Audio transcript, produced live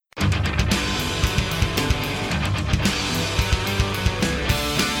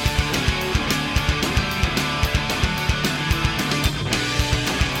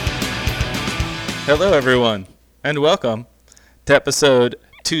Hello, everyone, and welcome to episode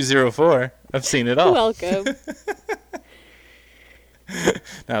 204 of Seen It All. Welcome.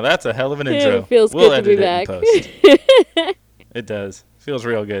 Now, that's a hell of an intro. It feels we'll good to be edit back. it in post. It does. Feels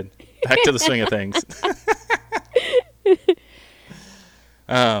real good. Back to the swing of things.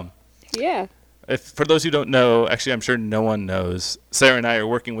 Yeah. For those who don't know, actually, I'm sure no one knows, Sarah and I are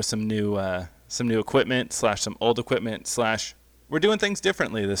working with some new equipment / some old equipment / we're doing things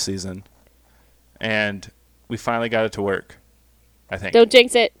differently this season. And we finally got it to work, I think. Don't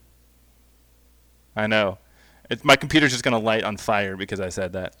jinx it. I know. My computer's just going to light on fire because I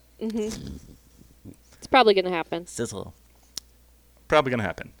said that. Mm-hmm. It's probably going to happen. Sizzle. Probably going to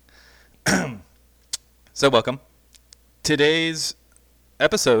happen. So welcome. Today's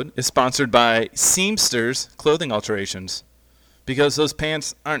episode is sponsored by Seamsters Clothing Alterations because those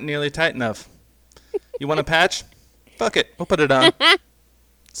pants aren't nearly tight enough. You want a patch? Fuck it. We'll put it on.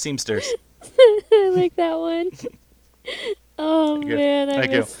 Seamsters. I like that one. Oh, man, I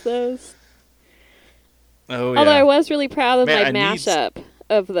miss those. Oh, Although yeah. I was really proud of my Man, mashup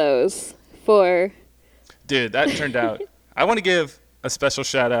of those for... Dude, that turned out... I want to give a special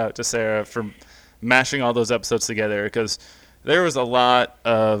shout out to Sarah for mashing all those episodes together because there was a lot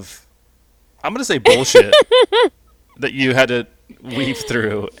of, I'm going to say bullshit that you had to weave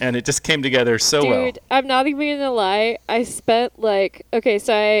through, and it just came together so well. Dude, I'm not even going to lie. I spent so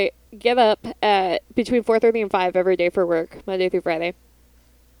I get up at between 4:30 and 5 every day for work, Monday through Friday.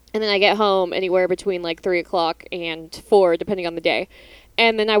 And then I get home anywhere between 3 o'clock and 4, depending on the day.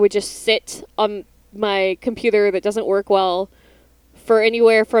 And then I would just sit on my computer that doesn't work well for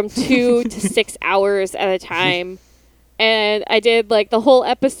anywhere from 2 to 6 hours at a time. And I did the whole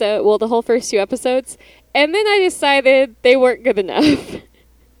episode, the whole first 2 episodes. And then I decided they weren't good enough.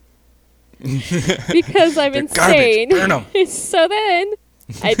 Because I'm insane. Garbage. Burn 'em. So then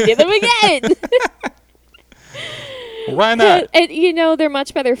I did them again. Why not? And they're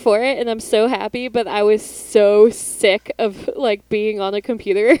much better for it, and I'm so happy, but I was so sick of being on a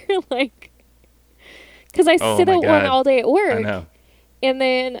computer, because I sit at one all day at work. I know. And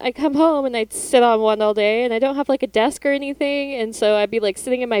then I come home and I'd sit on one all day, and I don't have a desk or anything, and so I'd be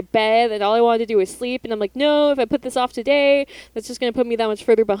sitting in my bed, and all I wanted to do was sleep, and I'm like, no, if I put this off today, that's just going to put me that much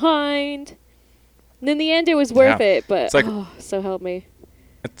further behind. And in the end, it was worth it, but so help me.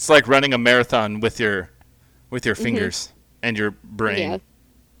 It's like running a marathon with your fingers and your brain.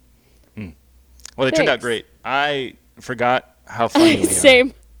 Yeah. Well, they turned out great. I forgot how funny we are.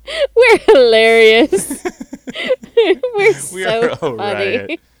 Same. We're hilarious. We're so funny.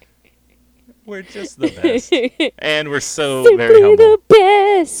 Riot. We're just the best. And we're so Simply very humble. the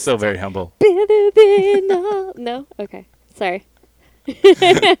best. So very humble. Better than all. No? Okay. Sorry.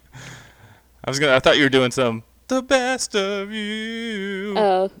 I thought you were doing the best of you.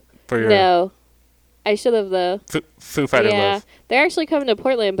 Oh. No. I should have, though. Foo Fighter Love. They're actually coming to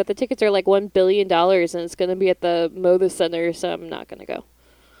Portland, but the tickets are $1 billion, and it's going to be at the Moda Center, so I'm not going to go.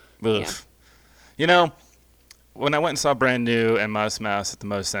 Ugh. Yeah. When I went and saw Brand New and Modest Mouse at the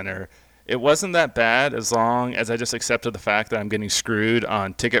Moda Center, it wasn't that bad as long as I just accepted the fact that I'm getting screwed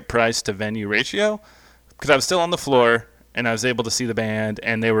on ticket price to venue ratio, because I was still on the floor, and I was able to see the band,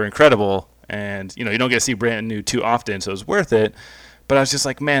 and they were incredible, and, you don't get to see Brand New too often, so it was worth it. But I was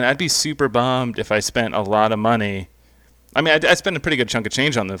just man, I'd be super bummed if I spent a lot of money. I mean, I spent a pretty good chunk of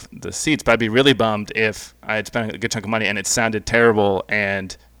change on the seats, but I'd be really bummed if I had spent a good chunk of money and it sounded terrible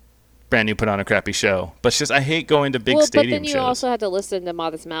and Brand New put on a crappy show. But it's just, I hate going to big stadium shows. But then you also had to listen to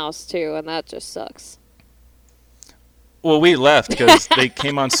Modest Mouse, too, and that just sucks. Well, we left because they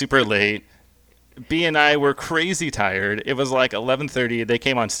came on super late. B and I were crazy tired. It was 11:30. They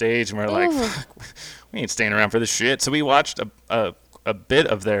came on stage and we're fuck, we ain't staying around for this shit. So we watched a bit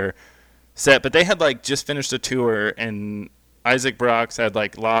of their set, but they had just finished a tour, and Isaac Brox had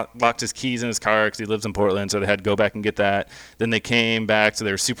locked his keys in his car because he lives in Portland, so they had to go back and get that. Then they came back, so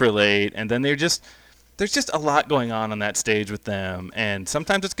they were super late, and then there's just a lot going on that stage with them, and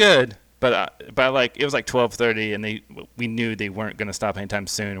sometimes it's good, but it was 12:30, and we knew they weren't going to stop anytime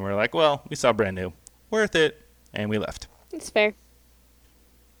soon, and we're well, we saw Brand New, worth it, and we left. It's fair.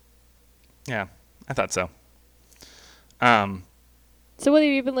 Yeah, I thought so. So what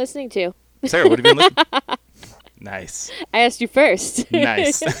have you been listening to? Sarah, what have you been listening to? Nice. I asked you first.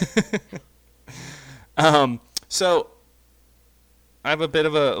 Nice. So I have a bit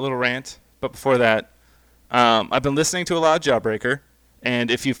of a little rant, but before that, I've been listening to a lot of Jawbreaker, and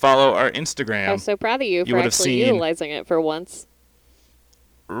if you follow our Instagram, I'm so proud of you for actually utilizing it for once.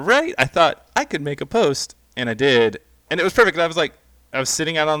 Right? I thought I could make a post, and I did, and it was perfect. I was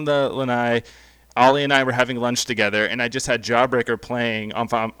sitting out on the lanai, Ollie and I were having lunch together, and I just had Jawbreaker playing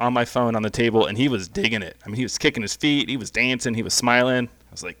on my phone on the table, and he was digging it. I mean, he was kicking his feet, he was dancing, he was smiling.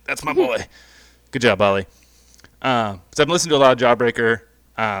 I was like, that's my boy. Good job, Ollie. So I've been listening to a lot of Jawbreaker.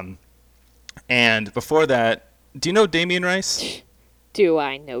 And before that, do you know Damien Rice? Do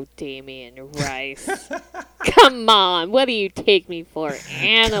I know Damien Rice? Come on, what do you take me for,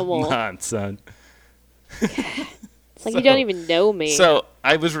 animal? Come on, son. It's like you don't even know me. So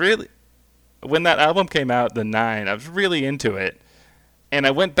I was really, when that album came out, The Nine, I was really into it. And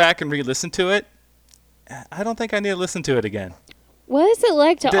I went back and re-listened to it. I don't think I need to listen to it again. What is it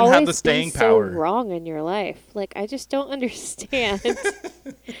like to Didn't have always the staying be power. so wrong in your life? Like, I just don't understand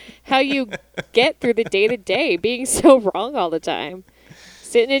how you get through the day-to-day being so wrong all the time.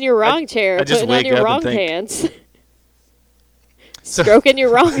 Sitting in your wrong chair, I just putting on wake your up wrong and think- pants, stroking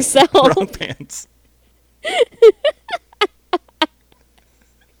your wrong self. Wrong pants.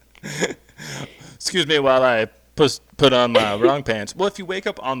 Excuse me while I put on my wrong pants. Well, if you wake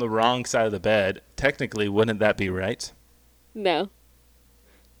up on the wrong side of the bed, technically, wouldn't that be right? No.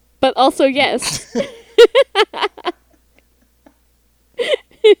 But also, yes.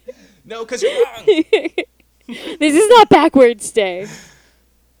 No, because you're wrong. This is not backwards day.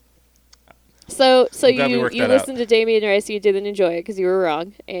 So I'm glad we you worked that listened out. to Damien Rice, you didn't enjoy it because you were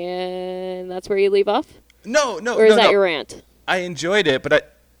wrong, and that's where you leave off? No, Or is that no. your rant? I enjoyed it,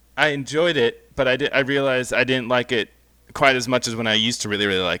 but I realized I didn't like it quite as much as when I used to really,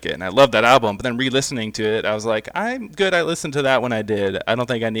 really like it. And I loved that album, but then re-listening to it, I was like, I'm good. I listened to that when I did. I don't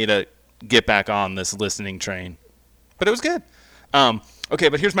think I need to get back on this listening train. But it was good. Okay,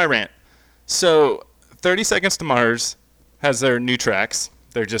 but here's my rant. So 30 Seconds to Mars has their new tracks.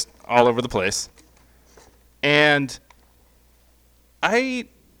 They're just all over the place. And I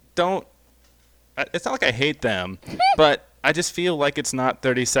don't... It's not like I hate them, but I just feel like it's not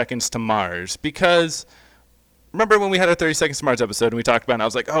 30 Seconds to Mars because remember when we had our 30 Seconds to Mars episode and we talked about it, and I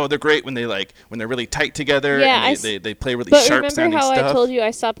was like, oh, they're great when they're really tight together and they play really sharp sounding But remember stuff. how I told you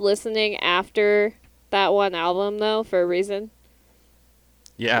I stopped listening after that one album, though, for a reason?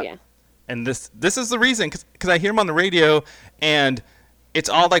 Yeah. And this is the reason, because I hear them on the radio and it's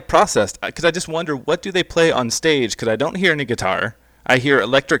all like processed. Because I just wonder, what do they play on stage? Because I don't hear any guitar. I hear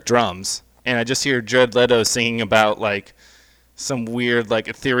electric drums. And I just hear Jared Leto singing about like some weird like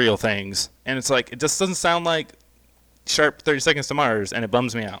ethereal things. And it's like, it just doesn't sound like sharp 30 Seconds to Mars, and it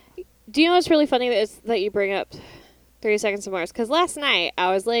bums me out. Do you know what's really funny that you bring up 30 Seconds to Mars? Because last night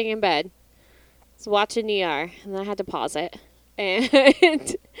I was laying in bed, was watching ER, and I had to pause it.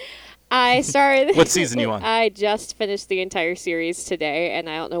 And I started... What season you on? I just finished the entire series today, and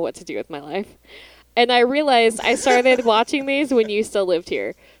I don't know what to do with my life. And I realized I started watching these when you still lived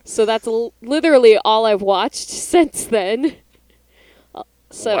here. So that's literally all I've watched since then.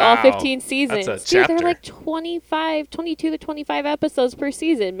 So Wow. all 15 seasons. That's a Dude, chapter. they're like 22 to 25 episodes per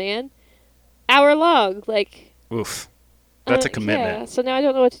season, man. Hour long. Like, Oof. That's a commitment. yeah, so now I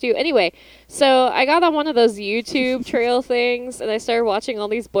don't know what to do. Anyway, so I got on one of those YouTube trail things, and I started watching all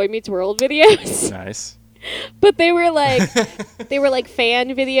these Boy Meets World videos. Nice. But they were like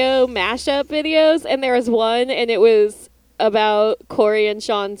fan video mashup videos, and there was one, and it was about Corey and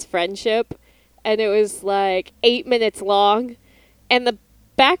Sean's friendship, and it was like 8 minutes long, and the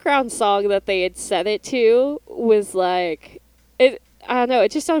background song that they had set it to was like I don't know, it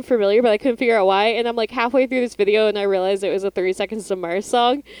just sounded familiar, but I couldn't figure out why. And I'm like halfway through this video, and I realized it was a 30 Seconds to Mars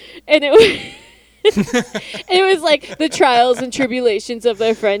song, and it was. It was like the trials and tribulations of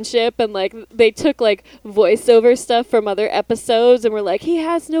their friendship, and like they took like voiceover stuff from other episodes and were like, he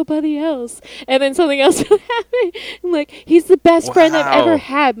has nobody else, and then something else would happen. I'm like, he's the best friend I've ever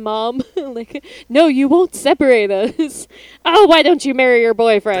had, Mom. Like, no, you won't separate us. Oh, why don't you marry your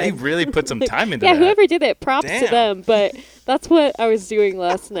boyfriend? They really put some time into yeah, that. whoever did it, props to Damn. them. But that's what I was doing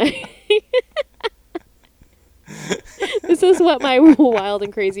last night. This is what my wild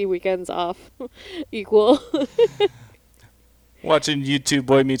and crazy weekends off equal. Watching YouTube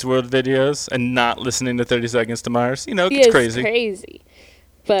Boy Meets World videos and not listening to 30 Seconds to Mars. You know, it It gets is crazy. crazy.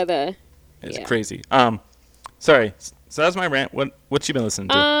 But It's yeah. crazy. Sorry. So that's my rant. What you been listening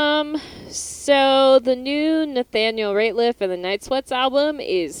to? So the new Nathaniel Rateliff and the Night Sweats album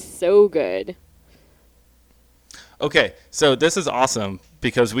is so good. Okay, so this is awesome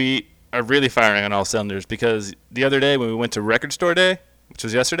because we are really firing on all cylinders, because the other day when we went to Record Store Day, which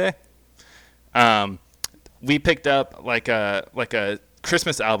was yesterday, we picked up like a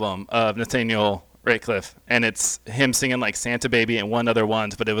Christmas album of Nathaniel Rateliff, and it's him singing like Santa Baby and one other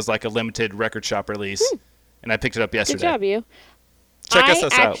ones, but it was like a limited record shop release, and I picked it up yesterday. Good job, you. Check I us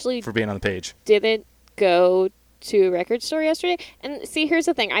out actually for being on the page. didn't go to a record store yesterday. And see, here's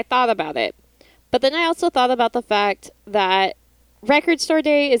the thing. I thought about it. But then I also thought about the fact that record store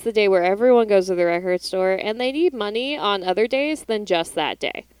day is the day where everyone goes to the record store, and they need money on other days than just that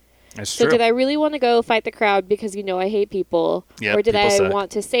day. That's So true. did I really want to go fight the crowd because I hate people? Yep, or did people I suck.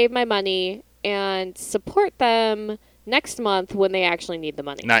 want to save my money and support them next month when they actually need the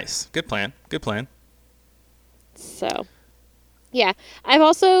money? Nice. Good plan. Good plan. So, yeah. I've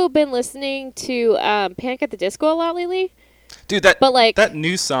also been listening to Panic at the Disco a lot lately. Dude, that But, like, that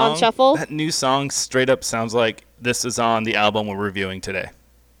new song on shuffle? that new song straight up sounds like this is on the album we're reviewing today.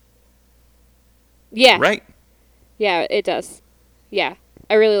 Yeah. Right? Yeah, it does. Yeah.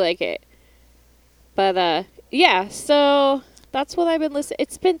 I really like it. But, yeah, so that's what I've been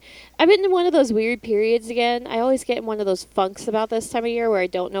listening. I've been in one of those weird periods again. I always get in one of those funks about this time of year where I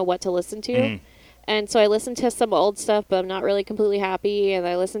don't know what to listen to. Mm. And so I listen to some old stuff, but I'm not really completely happy. And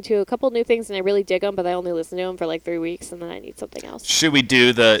I listen to a couple new things, and I really dig them, but I only listen to them for like 3 weeks, and then I need something else. Should we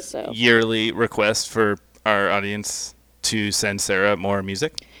do the So. yearly request for our audience to send Sarah more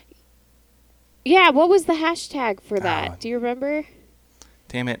music? Yeah, what was the hashtag for that? Oh. Do you remember?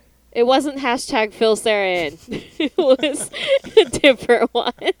 Damn it. It wasn't hashtag Phil Sarah in. It was a different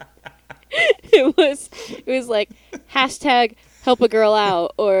one. It was like hashtag help a girl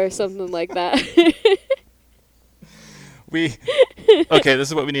out or something like that. Okay, this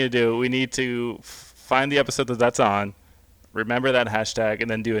is what we need to do. We need to find the episode that's on, remember that hashtag, and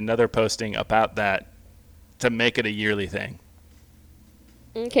then do another posting about that to make it a yearly thing.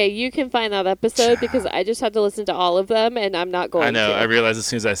 Okay, you can find that episode because I just had to listen to all of them, and I'm not going to. I know. I realized as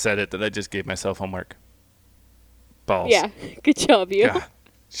soon as I said it that I just gave myself homework. Balls. Yeah, good job, you. God,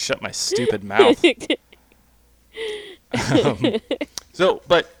 shut my stupid mouth.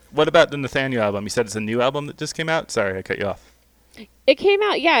 But what about the Nathaniel album? You said it's a new album that just came out? Sorry, I cut you off. It came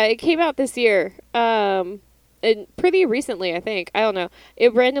out this year. And pretty recently, I think. I don't know.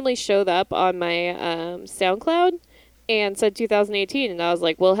 It randomly showed up on my SoundCloud and said 2018, and I was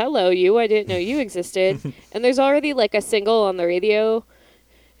like, well, hello, you. I didn't know you existed. And there's already, like, a single on the radio.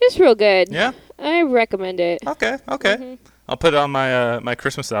 It's real good. Yeah? I recommend it. Okay. Mm-hmm. I'll put it on my my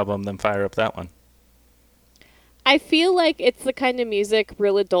Christmas album, then fire up that one. I feel like it's the kind of music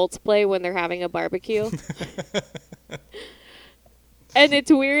real adults play when they're having a barbecue. And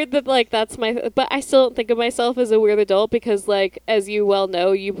it's weird that, like, that's my... But I still don't think of myself as a weird adult because, like, as you well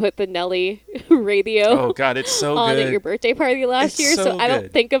know, you put the Nelly radio Oh, God, it's so on good. at your birthday party last It's year, so I don't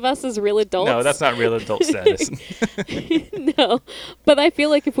good. think of us as real adults. No, that's not real adult status. No. But I feel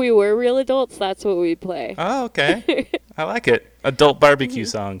like if we were real adults, that's what we'd play. Oh, okay. I like it. Adult barbecue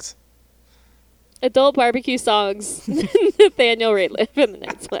songs. Adult barbecue songs. Nathaniel Rateliff and the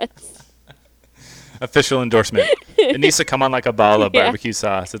Night Sweats. Official endorsement. It needs to come on like a bottle of Yeah. barbecue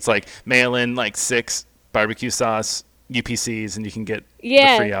sauce. It's like mail in like 6 barbecue sauce UPCs and you can get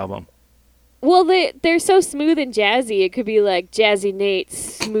Yeah. the free album. Well, they're so smooth and jazzy. It could be like Jazzy Nate's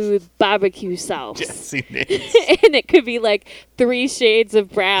smooth barbecue sauce. Jesse Nates. And it could be like 3 shades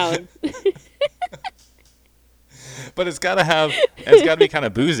of brown. But it's got to be kind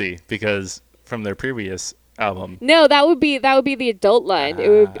of boozy because from their previous album. No, that would be the adult line. It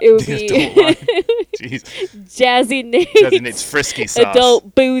would be The adult line. Jeez. Jazzy Nate's, Jazzy Nate's frisky sauce.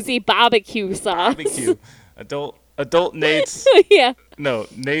 adult boozy barbecue sauce. Barbecue. Adult Nate's. Yeah. No,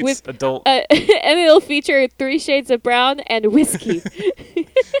 Nate's With- adult And it'll feature 3 shades of brown and whiskey.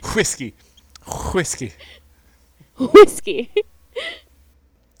 whiskey. Whiskey.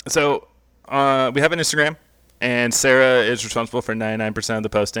 So we have an Instagram, and Sarah is responsible for 99% of the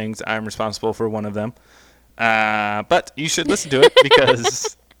postings. I'm responsible for one of them. But you should listen to it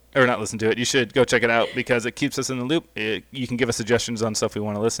because... Or not listen to it. You should go check it out because it keeps us in the loop. You can give us suggestions on stuff we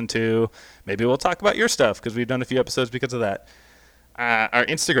want to listen to. Maybe we'll talk about your stuff because we've done a few episodes because of that. Our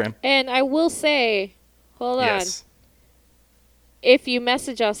Instagram. And I will say, hold on. Yes. If you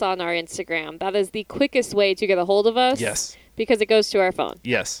message us on our Instagram, that is the quickest way to get a hold of us. Yes. Because it goes to our phone.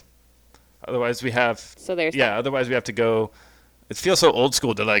 Yes. Otherwise we have... So there's Yeah, otherwise we have to go... It feels so old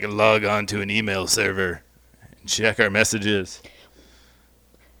school to like log on to an email server and check our messages.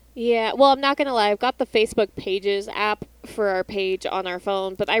 Yeah, well, I'm not going to lie. I've got the Facebook Pages app for our page on our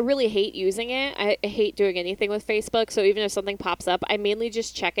phone, but I really hate using it. I hate doing anything with Facebook, so even if something pops up, I mainly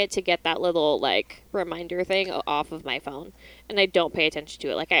just check it to get that little, like, reminder thing off of my phone, and I don't pay attention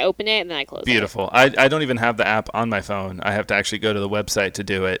to it. Like, I open it, and then I close Beautiful. I don't even have the app on my phone. I have to actually go to the website to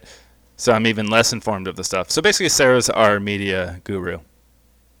do it, so I'm even less informed of the stuff. So basically, Sarah's our media guru. it.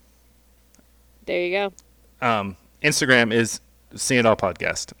 There you go. Instagram is See It All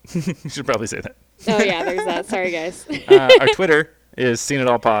Podcast. You should probably say that. Oh, yeah, there's that. Sorry, guys. Our Twitter is Seen It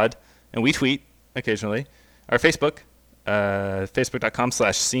All Pod, and we tweet occasionally. Our Facebook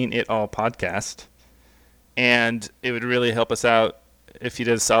Facebook.com/SeenItAllPodcast. And it would really help us out if you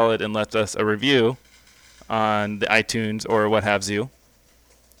did a solid and left us a review on the iTunes or what have you.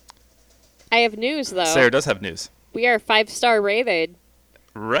 I have news, though. Sarah does have news. We are 5-star rated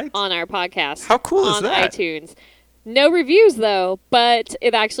Right? on our podcast. How cool is that? On iTunes. No reviews, though, but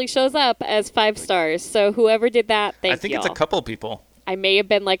it actually shows up as 5 stars. So whoever did that, thank you. I think it's a couple people. I may have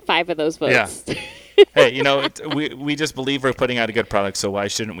been like 5 of those votes. Yeah. Hey, we just believe we're putting out a good product, so why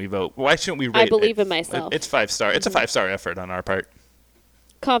shouldn't we vote? Why shouldn't we rate it? I believe in myself. It's 5-star. It's a 5-star effort on our part.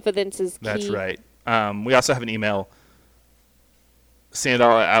 Confidence is key. That's right. We also have an email,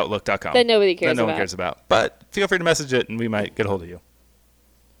 sandall@outlook.com. That nobody cares that no about. one cares about. But feel free to message it, and we might get a hold of you.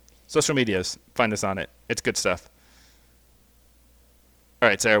 Social medias. Find us on it. It's good stuff. All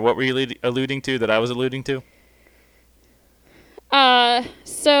right, Sarah, what were you alluding to that I was alluding to?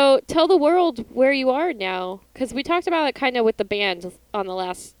 So tell the world where you are now, because we talked about it kind of with the band on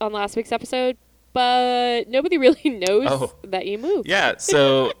last week's episode, but nobody really knows that you moved. Yeah,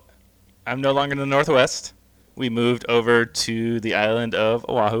 so I'm no longer in the Northwest. We moved over to the island of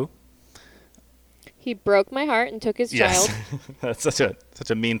Oahu. He broke my heart and took his child. That's such a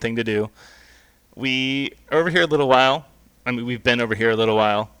mean thing to do. We are over here a little while. I mean, we've been over here a little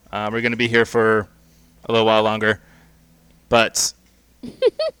while. We're going to be here for a little while longer. But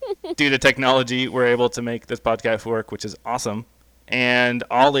due to technology, we're able to make this podcast work, which is awesome. And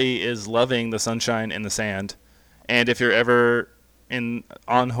Ollie is loving the sunshine and the sand. And if you're ever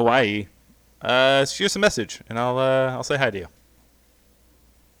on Hawaii, shoot us a message, and I'll say hi to you.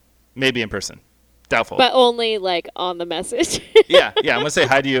 Maybe in person. Doubtful. But only like on the message. yeah. I'm gonna say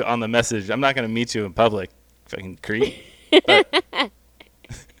hi to you on the message. I'm not gonna meet you in public. Fucking creep. But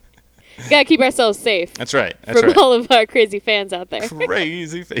gotta keep ourselves safe. That's right. From all of our crazy fans out there.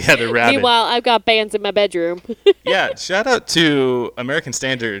 Crazy. Yeah, they're rabid. Meanwhile, I've got bands in my bedroom. Yeah, shout out to American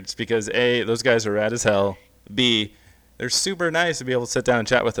Standards because A, those guys are rad as hell. B, they're super nice to be able to sit down and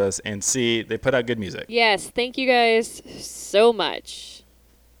chat with us. And C, they put out good music. Yes, thank you guys so much.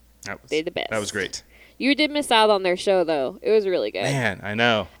 They're the best. That was great. You did miss out on their show, though. It was really good. Man, I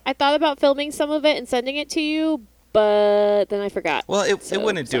know. I thought about filming some of it and sending it to you, but then I forgot. Well, it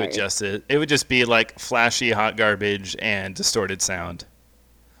wouldn't do it justice. It would just be like flashy hot garbage and distorted sound.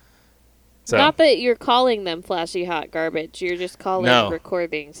 So. Not that you're calling them flashy hot garbage. You're just calling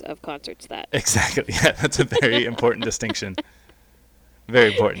recordings of concerts that. Exactly. Yeah, that's a very important distinction.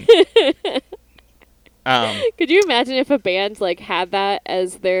 Very important. Could you imagine if a band like had that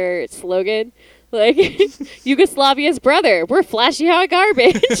as their slogan? Like, Yugoslavia's brother, we're flashy hot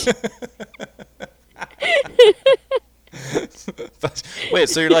garbage. Wait,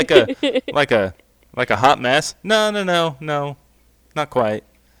 so you're like a hot mess? No, not quite.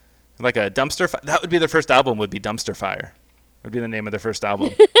 Like a dumpster fire. That would be their first album. Would be Dumpster Fire. Would be the name of their first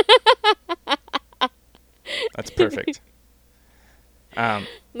album. That's perfect.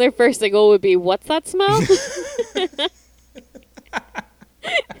 Their first single would be "What's That Smell?"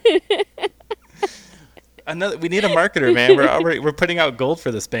 We need a marketer, man. We're putting out gold for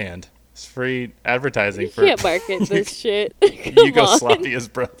this band. It's free advertising for. You can't market this shit. Yugoslavia's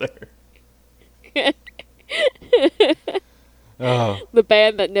brother. Oh. The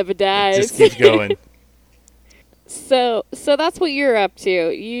band that never dies. Just keep going. So that's what you're up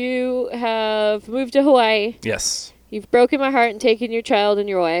to. You have moved to Hawaii. Yes. You've broken my heart and taken your child and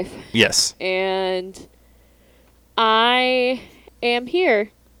your wife. Yes. And I am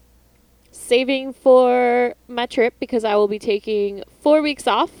here saving for my trip because I will be taking 4 weeks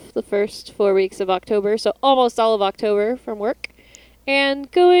off, the first 4 weeks of October, so almost all of October from work,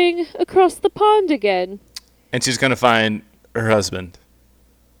 and going across the pond again. And she's going to find her husband.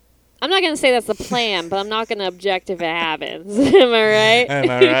 I'm not going to say that's the plan, but I'm not going to object if it happens. Am I right? Am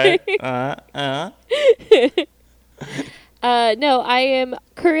I right? No, I am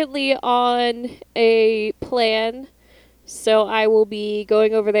currently on a plan, so I will be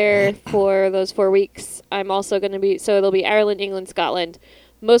going over there for those 4 weeks. I'm also going to be, so it'll be Ireland, England, Scotland,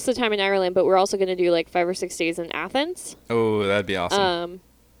 most of the time in Ireland, but we're also going to do like 5 or 6 days in Athens. Oh, that'd be awesome.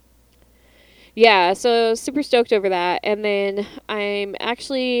 Yeah, so super stoked over that. And then I'm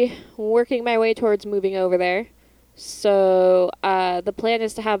actually working my way towards moving over there. So the plan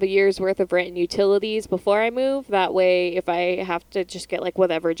is to have a year's worth of rent and utilities before I move. That way, if I have to just get like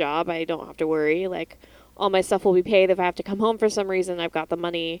whatever job, I don't have to worry. Like all my stuff will be paid. If I have to come home for some reason, I've got the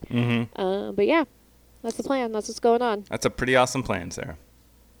money. Mm-hmm. But yeah, that's the plan. That's what's going on. That's a pretty awesome plan, Sarah.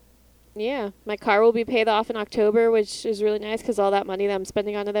 Yeah, my car will be paid off in October, which is really nice because all that money that I'm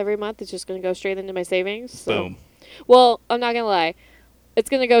spending on it every month is just going to go straight into my savings. So. Boom. Well, I'm not going to lie. it's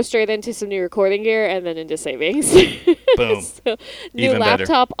going to go straight into some new recording gear and then into savings. Boom. So, new Even better.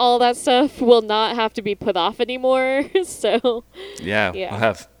 laptop, all that stuff will not have to be put off anymore. So, Yeah, yeah. we'll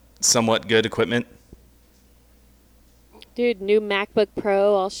have somewhat good equipment. Dude, new MacBook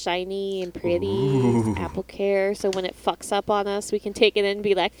Pro, all shiny and pretty. Ooh. Apple Care, so when it fucks up on us, we can take it in and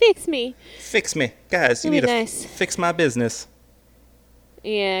be like, fix me. Fix me. Guys, you Really need to nice. fix my business.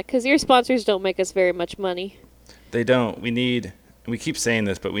 Yeah, because your sponsors don't make us very much money. They don't. We keep saying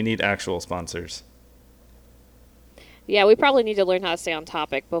this, but we need actual sponsors. Yeah, we probably need to learn how to stay on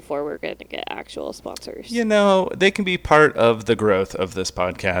topic before we're going to get actual sponsors. You know, they can be part of the growth of this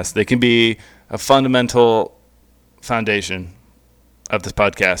podcast. They can be a fundamental foundation of this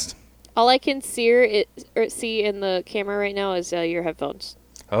podcast. All I can see in the camera right now is your headphones.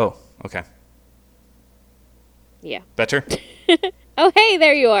 Oh, okay. Yeah. Better? Oh, hey,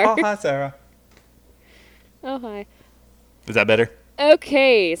 there you are. Oh, hi, Sarah. Oh, hi. Is that better?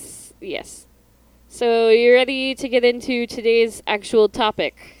 Okay, yes. So, you ready to get into today's actual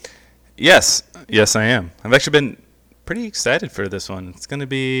topic? Yes. Yes, I am. I've actually been pretty excited for this one. It's gonna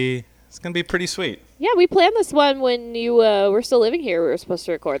be pretty sweet. Yeah, we planned this one when you were still living here. We were supposed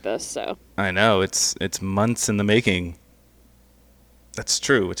to record this, so. I know, it's months in the making. That's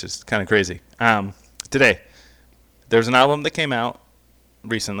true, which is kind of crazy. Today, there's an album that came out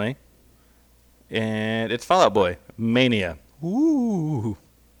recently, and it's Fall Out Boy, Mania. Ooh.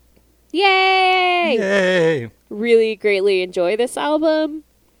 Yay! Yay! Really greatly enjoy this album.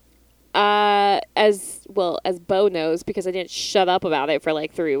 As Bo knows, because I didn't shut up about it for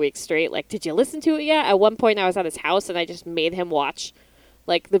like 3 weeks straight. Like, did you listen to it yet? At one point, I was at his house and I just made him watch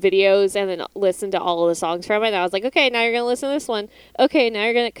like the videos and then listen to all of the songs from it. And I was like, okay, now you're gonna listen to this one. Okay, now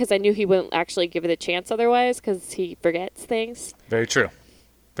you're gonna, because I knew he wouldn't actually give it a chance otherwise, because he forgets things. Very true.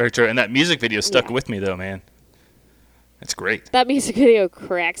 Very true. And that music video stuck Yeah. with me, though, man. It's great. That music video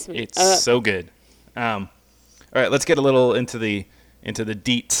cracks me It's up. so good. All right, let's get a little into the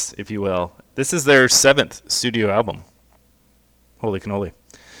deets, if you will. This is their 7th studio album. Holy cannoli!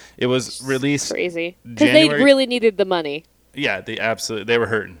 It was released Crazy, because they January. really needed the money. Yeah, they were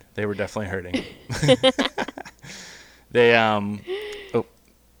hurting. They were definitely hurting.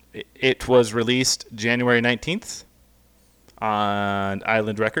 It was released January 19th on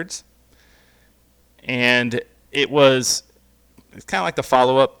Island Records, and it's kind of like the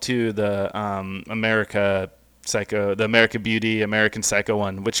follow-up to the America Beauty, American Psycho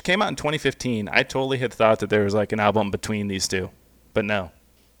one, which came out in 2015. I totally had thought that there was like an album between these two, but no.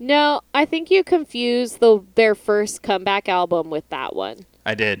 No, I think you confused their first comeback album with that one.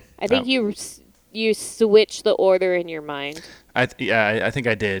 I did. I think you switched the order in your mind. I think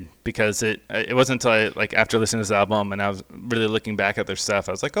I did, because it wasn't until after listening to this album and I was really looking back at their stuff,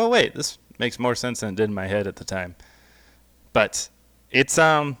 I was like, oh wait, this makes more sense than it did in my head at the time. But it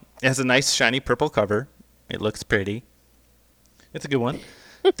has a nice shiny purple cover. It looks pretty. It's a good one.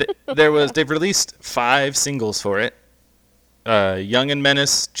 They've released 5 singles for it. Young and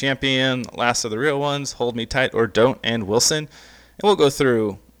Menace, Champion, Last of the Real Ones, Hold Me Tight or Don't, and Wilson. And we'll go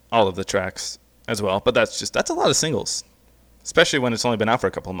through all of the tracks as well, but that's a lot of singles, especially when it's only been out for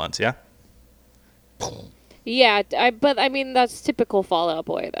a couple of months, yeah? Yeah, but I mean, that's typical Fall Out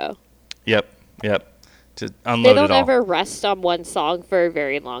Boy, though. Yep. Just unload They it don't all. ever rest on one song for a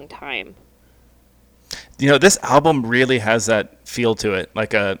very long time. You know, this album really has that feel to it,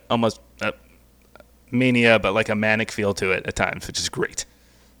 like almost a Mania, but like a manic feel to it at times, which is great.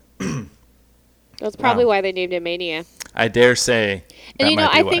 That's probably why they named it Mania. I dare say that And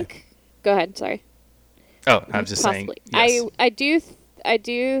might be I why. think. Go ahead. Sorry. Oh, I'm just Possibly. saying. Yes. I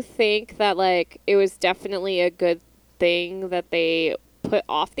do think that it was definitely a good thing that they put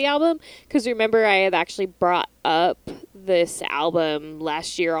off the album, because remember I had actually brought up this album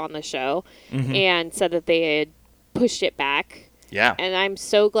last year on the show and said that they had pushed it back. Yeah. And I'm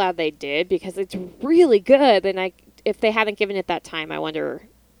so glad they did, because it's really good. And if they hadn't given it that time, I wonder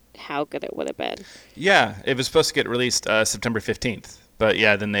how good it would have been. Yeah, it was supposed to get released September 15th. But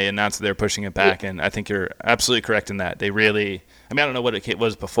yeah, then they announced that they're pushing it back, and I think you're absolutely correct in that. They really, I don't know what it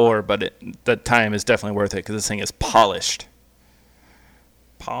was before, but the time is definitely worth it, because this thing is polished.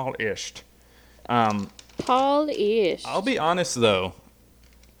 Polished. Paul-ish. I'll be honest, though.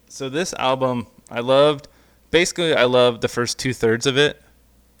 So this album, I loved the first 2/3 of it,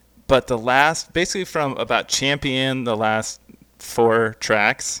 but the last, basically from about Champion, the last 4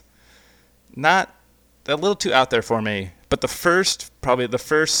 tracks, not a little too out there for me. But probably the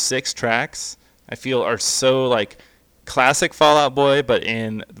first 6 tracks, I feel are so classic Fall Out Boy, but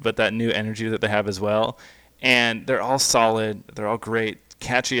that new energy that they have as well. And they're all solid. They're all great,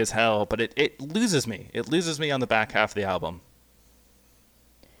 catchy as hell. But it loses me. It loses me on the back half of the album.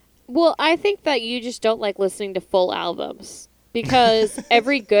 Well, I think that you just don't like listening to full albums because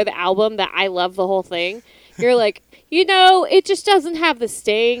every good album that I love the whole thing, you're like, it just doesn't have the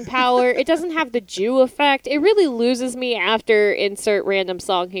staying power. It doesn't have the Jew effect. It really loses me after insert random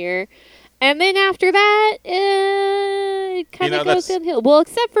song here. And then after that, it kind of goes downhill. Well,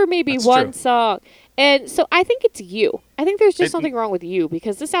 except for maybe one song. And so I think it's you. I think there's just something wrong with you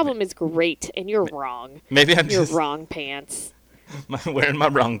because this album is great and you're wrong. Maybe you're wrong pants. Wearing my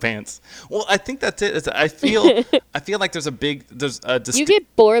wrong pants. Well, I think that's it. I feel like there's a you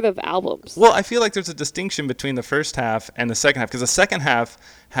get bored of albums. Well, I feel like there's a distinction between the first half and the second half because the second half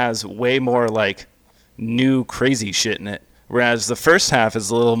has way more like new crazy shit in it, whereas the first half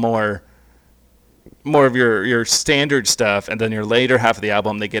is a little more of your standard stuff, and then your later half of the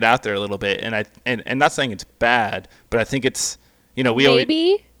album they get out there a little bit. And not saying it's bad, but I think it's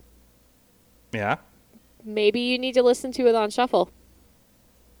maybe. Yeah. Maybe you need to listen to it on shuffle.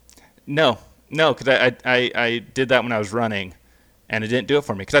 No, because I did that when I was running, and it didn't do it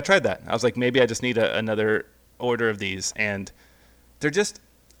for me. Because I tried that. I was like, maybe I just need another order of these. And they're just,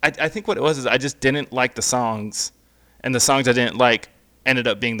 I think what it was is I just didn't like the songs, and the songs I didn't like ended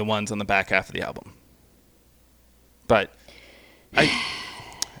up being the ones on the back half of the album. But,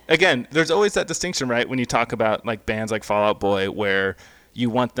 again, there's always that distinction, right, when you talk about like bands like Fall Out Boy, where you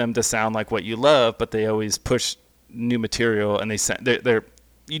want them to sound like what you love, but they always push new material, and they're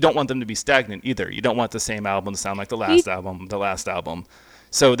you don't want them to be stagnant either. You don't want the same album to sound like the last album.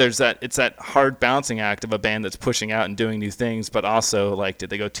 So there's it's that hard balancing act of a band that's pushing out and doing new things, but also like, did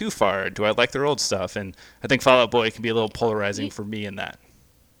they go too far? Do I like their old stuff? And I think Fall Out Boy can be a little polarizing for me in that.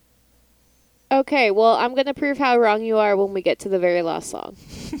 Okay, well, I'm going to prove how wrong you are when we get to the very last song.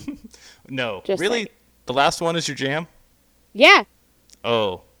 No, just really? Like. The last one is your jam? Yeah.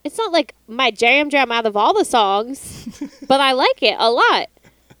 Oh. It's not like my jam out of all the songs, but I like it a lot.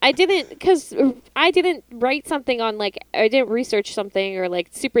 I didn't write something on, like, I didn't research something or, like,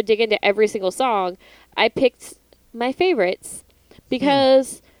 super dig into every single song. I picked my favorites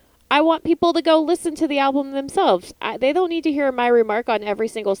because I want people to go listen to the album themselves. They don't need to hear my remark on every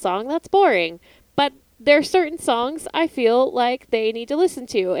single song. That's boring. But there are certain songs I feel like they need to listen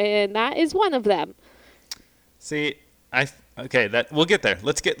to, and that is one of them. See, that we'll get there.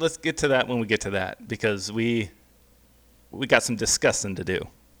 Let's get to that when we get to that, because we got some discussing to do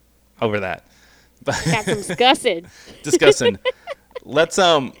over that. Got some discussing. Let's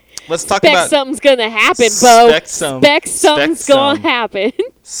talk about something's gonna happen, Bo. Something's gonna happen.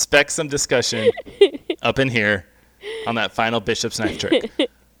 Spec some discussion up in here on that final Bishop's Knife trick.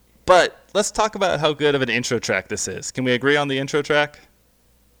 But let's talk about how good of an intro track this is. Can we agree on the intro track?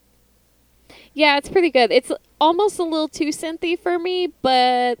 Yeah, it's pretty good. It's almost a little too synthy for me,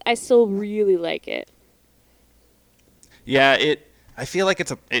 but I still really like it. Yeah, I feel like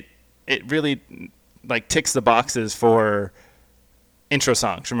it really like ticks the boxes for intro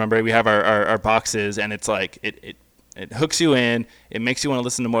songs. Remember, we have our boxes, and it's like it hooks you in. It makes you want to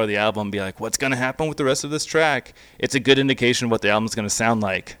listen to more of the album and be like, what's going to happen with the rest of this track? It's a good indication of what the album's going to sound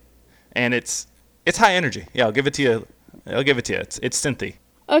like. And it's high energy. Yeah, I'll give it to you. It's synthy.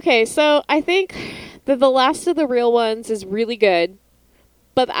 Okay, so I think that the last of the real ones is really good,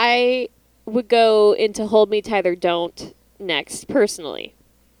 but I would go into Hold Me Tight or Don't next, personally.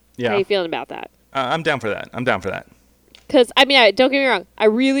 Yeah. How are you feeling about that? I'm down for that. Because, I mean, don't get me wrong. I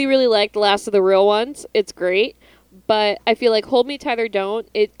really, really like the last of the real ones. It's great. But I feel like Hold Me Tight or Don't,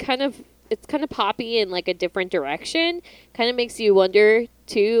 it's kind of poppy in, like, a different direction. Kind of makes you wonder,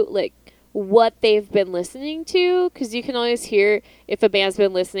 too, like, what they've been listening to, because you can always hear if a band's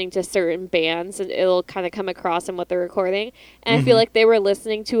been listening to certain bands, and it'll kind of come across in what they're recording. And I feel like they were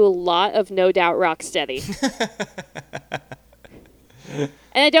listening to a lot of No Doubt Rocksteady. And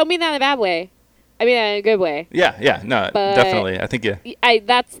I don't mean that in a bad way. I mean that in a good way. Yeah, no, but definitely. I think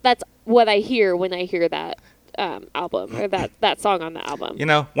that's what I hear when I hear that album, or that song on the album.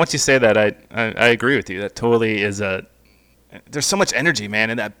 Once you say that, I agree with you. That totally is there's so much energy, man,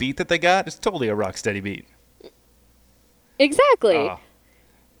 in that beat that they got. It's totally a Rocksteady beat. Exactly.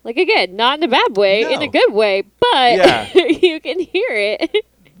 Like, again, not in a bad way, in a good way, but you can hear it.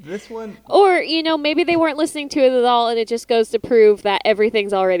 This one... Or, maybe they weren't listening to it at all, and it just goes to prove that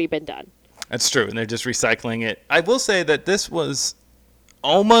everything's already been done. That's true, and they're just recycling it. I will say that this was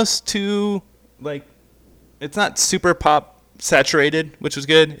almost too, like, it's not super pop saturated, which was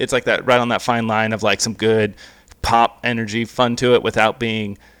good. It's like that, right on that fine line of, like, some good pop energy, fun to it, without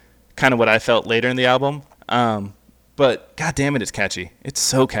being kind of what I felt later in the album. But god damn it, it's catchy. It's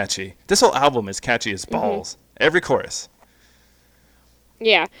so catchy. This whole album is catchy as balls. Every chorus.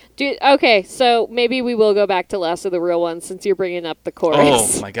 Yeah. Dude, okay, so maybe we will go back to Last of the Real Ones since you're bringing up the Oh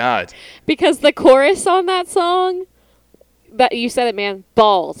chorus. my God, Because the chorus on that song, that you said it, man,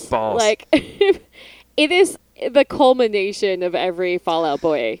 balls. balls! Like, it is the culmination of every Fall Out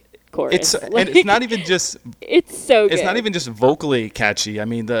Boy chorus. And it's not even just it's so good. it's not even just vocally catchy. I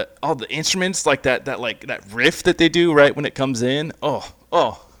mean, all the instruments, like that riff that they do right when it comes in.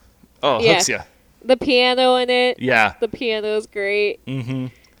 Yeah. Hooks ya. The piano in it. Yeah. The piano's great. Mm-hmm.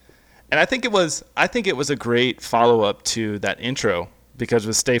 And I think it was a great follow up to that intro, because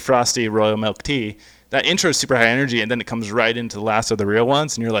with Stay Frosty, Royal Milk Tea, that intro is super high energy, and then it comes right into the Last of the Real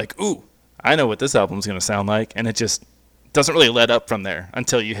Ones, and you're like, ooh, I know what this album's gonna sound like, and it just doesn't really let up from there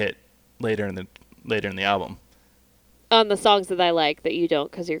until you hit later in the album. On the songs that I like that you don't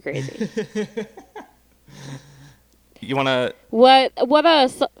because you're crazy. You wanna? What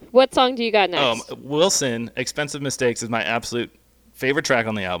song do you got next? Wilson, Expensive Mistakes is my absolute favorite track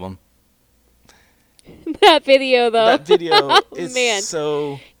on the album. That video, though. That video is Man.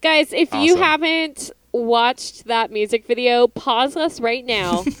 so Guys, if awesome. you haven't watched that music video, pause us right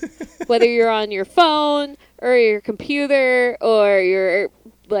now. Whether you're on your phone or your computer or your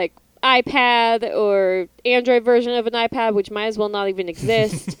like iPad or Android version of an iPad, which might as well not even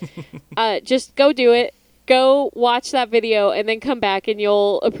exist. Just go do it. Go watch that video and then come back and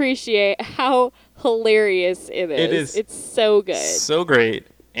you'll appreciate how hilarious it is. It is. It's so good. So great.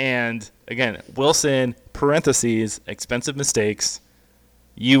 And again, Wilson, parentheses, Expensive Mistakes.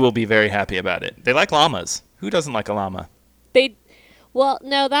 You will be very happy about it. They like llamas. Who doesn't like a llama? Well,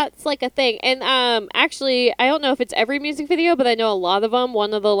 no, that's like a thing. And actually, I don't know if it's every music video, but I know a lot of them.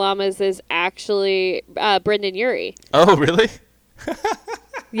 One of the llamas is actually Brendan Urie. Oh, really?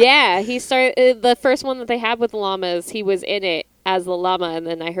 Yeah, he started the first one that they had with the llamas. He was in it as the llama, and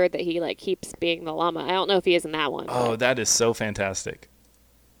then I heard that he like keeps being the llama. I don't know if he is in that one. Oh, that is so fantastic.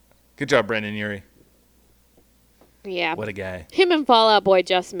 Good job, Brendan Urie. Yeah. What a guy. Him and Fall Out Boy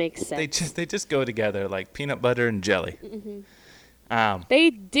just makes sense. They just go together like peanut butter and jelly. Mm-hmm.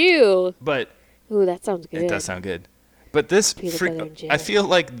 They do. But Ooh, that sounds good. it does sound good. But this, Peanut butter and jelly. I feel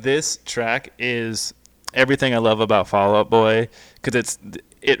like this track is everything I love about Fall Out Boy, because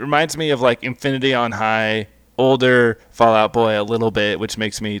it reminds me of like Infinity on High, older Fall Out Boy a little bit, which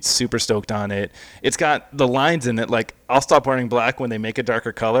makes me super stoked on it. It's got the lines in it like, I'll stop wearing black when they make a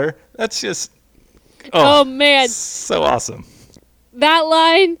darker color. That's just, oh man, so awesome. that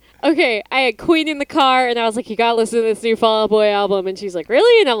line. Okay, I had Queen in the car, and I was like, you gotta listen to this new Fall Out Boy album. And she's like,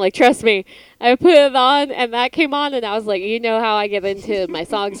 really? And I'm like, trust me. I put it on, and that came on, and I was like, you know how I get into my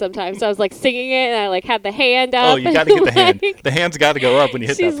songs sometimes. So I was like singing it, and I like had the hand up. Oh, you gotta get the hand. The hand's gotta go up when you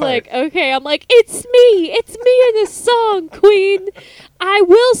hit that part. She's like, okay. I'm like, it's me in this song, Queen. I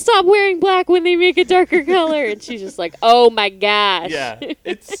will stop wearing black when they make a darker color. And she's just like, oh my gosh. Yeah,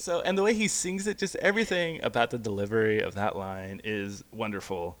 it's so, and the way he sings it, just everything about the delivery of that line is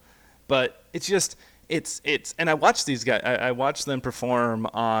wonderful. But it's just, it's, and I watched these guys, I watched them perform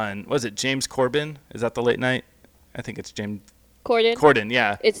on, was it James Corbin? Is that the late night? I think it's James Corden,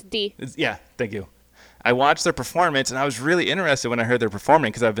 yeah. It's D. Yeah, thank you. I watched their performance, and I was really interested when I heard they're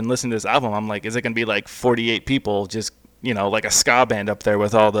performing, because I've been listening to this album. I'm like, is it going to be like 48 people, just, like a ska band up there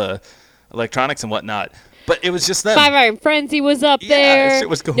with all the electronics and whatnot? But it was just them. Five Iron Frenzy was up Yeah, there. shit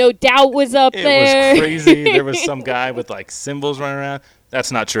was cool. No Doubt was up there. It was crazy. There was some guy with like cymbals running around.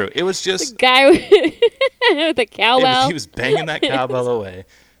 That's not true. It was just Guy with the cowbell. he was banging that cowbell away.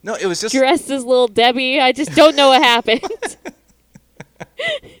 No, it was just dressed as Little Debbie. I just don't know what happened.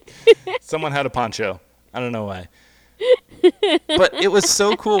 someone had a poncho. I don't know why. But it was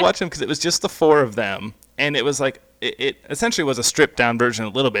so cool watching them, because it was just the four of them, and it was like it essentially was a stripped down version a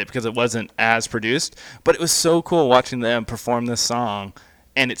little bit because it wasn't as produced. But it was so cool watching them perform this song,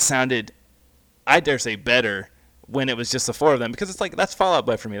 and it sounded, I dare say, better when it was just the four of them, because it's like, that's Fall Out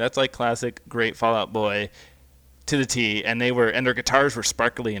Boy for me. That's like classic great Fall Out Boy to the T, and their guitars were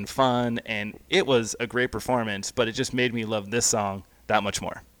sparkly and fun, and it was a great performance, but it just made me love this song that much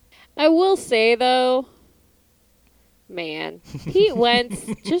more. I will say though, man, Pete Wentz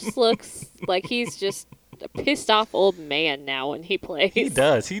just looks like he's just a pissed off old man now when he plays. He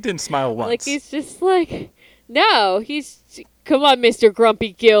does. He didn't smile once. Like he's just like, no, come on, Mr.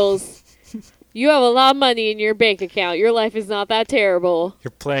 Grumpy Gills. You have a lot of money in your bank account. Your life is not that terrible.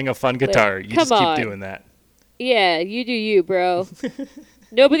 You're playing a fun guitar. You come just keep on. doing that. Yeah, you do you, bro.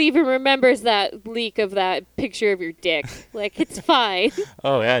 Nobody even remembers that leak of that picture of your dick. Like, it's fine.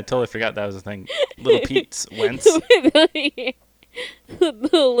 Oh, yeah, I totally forgot that was a thing. Little Pete's Wentz.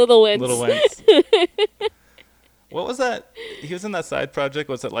 Little Wentz. Little Wentz. What was that? He was in that side project.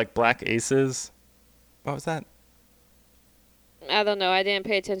 Was it like Black Aces? What was that? I don't know. I didn't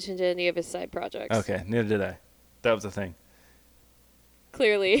pay attention to any of his side projects. Okay, neither did I. That was the thing.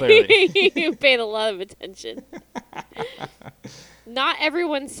 Clearly. You paid a lot of attention. Not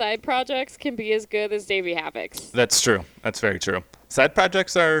everyone's side projects can be as good as Davey Havok's. That's true. That's very true. Side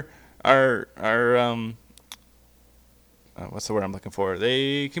projects are what's the word I'm looking for?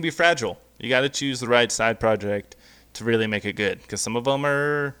 They can be fragile. You got to choose the right side project to really make it good, because some of them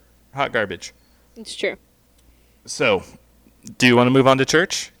are hot garbage. It's true. So, do you want to move on to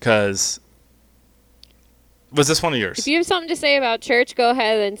church? Because was this one of yours? If you have something to say about church, go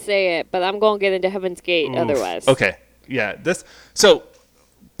ahead and say it. But I'm going to get into Heaven's Gate otherwise. Okay. Yeah. So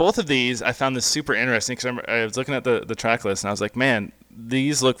both of these, I found this super interesting because I was looking at the track list and I was like, man,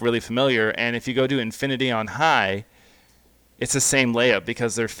 these look really familiar. And if you go to Infinity on High, it's the same layup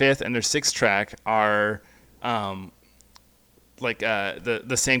because their 5th and their 6th track are the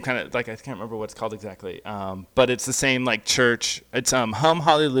same kind of, like, I can't remember what it's called exactly, but it's the same like church. It's Hum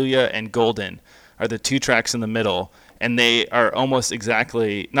Hallelujah and Golden are the 2 tracks in the middle, and they are almost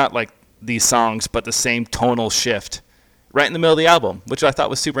exactly not like these songs, but the same tonal shift right in the middle of the album, which I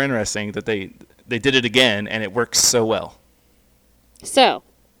thought was super interesting that they did it again and it works so well. So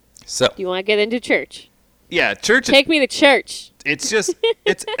you want to get into church? Yeah, church. Take me to church. It's just,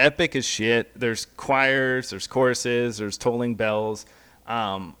 it's epic as shit. There's choirs, there's choruses, there's tolling bells.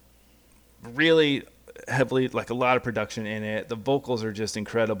 Really heavily, like a lot of production in it. The vocals are just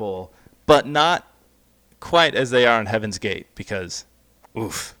incredible, but not quite as they are on Heaven's Gate because,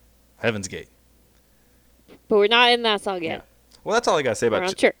 oof, Heaven's Gate. But we're not in that song yet. Yeah. Well, that's all I got to say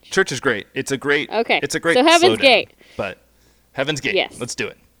about church. Church is great. It's a great so Heaven's slowdown, Gate. But Heaven's Gate. Yes. Let's do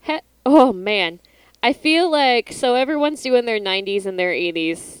it. Oh, man. I feel like, so everyone's doing their 90s and their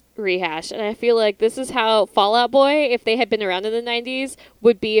 80s rehash, and I feel like this is how Fall Out Boy, if they had been around in the 90s,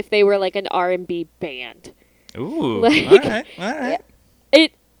 would be if they were like an R&B band. Ooh, like, all right.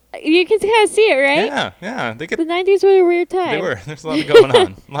 You can kind of see it, right? Yeah. The 90s were a weird time. They were. There's a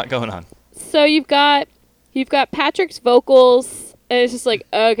lot going on. So you've got Patrick's vocals, and it's just like,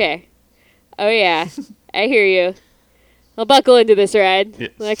 okay, oh yeah, I hear you. I'll buckle into this ride.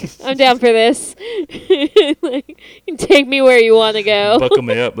 Yes. Like, I'm down for this. Like, you can take me where you want to go. Buckle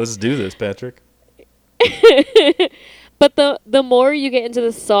me up. Let's do this, Patrick. But the more you get into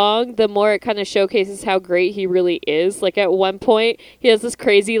the song, the more it kind of showcases how great he really is. Like, at one point, he has this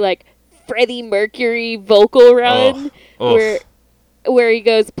crazy, like, Freddie Mercury vocal run where he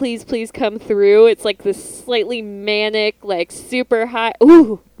goes, please, please come through. It's like this slightly manic, like, super high.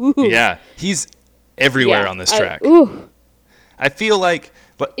 Ooh. Yeah, he's everywhere on this track. Ooh. I feel like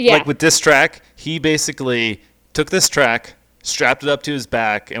with this track, he basically took this track, strapped it up to his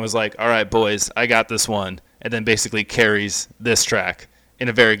back, and was like, all right, boys, I got this one. And then basically carries this track in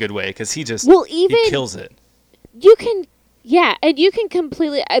a very good way because he kills it. You can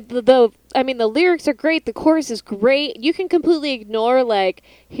completely, the lyrics are great, the chorus is great. You can completely ignore, like,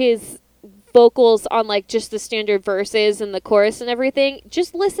 his vocals on, like, just the standard verses and the chorus and everything.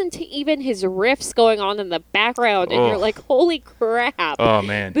 Just listen to even his riffs going on in the background, and you're like, holy crap. Oh,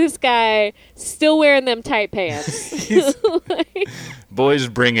 man. This guy still wearing them tight pants. Boy's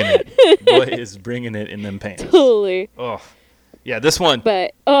bringing it. Boy is bringing it in them pants. Totally. Oh. Yeah, this one,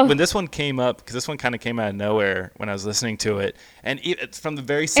 but when this one came up, because this one kind of came out of nowhere when I was listening to it, and it's from the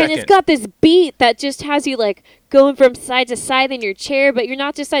very second. And it's got this beat that just has you, like, going from side to side in your chair, but you're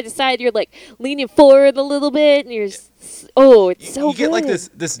not just side to side, you're, like, leaning forward a little bit, and you're it's so good. You get, like,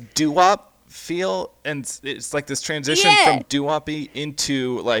 this doo-wop feel, and it's like this transition from doo-wop-y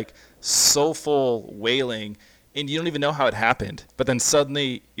into, like, soulful wailing, and you don't even know how it happened. But then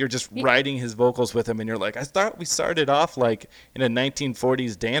suddenly you're just riding his vocals with him, and you're like, I thought we started off like in a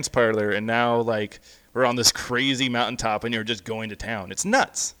 1940s dance parlor, and now like we're on this crazy mountaintop, and you're just going to town. It's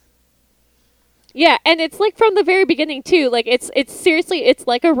nuts. Yeah, and it's like from the very beginning too. Like it's seriously, it's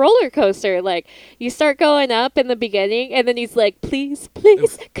like a roller coaster. Like you start going up in the beginning, and then he's like, "Please,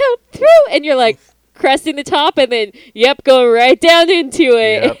 please come through," and you're like, cresting the top, and then going right down into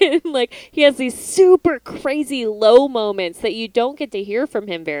it. Yep. And like he has these super crazy low moments that you don't get to hear from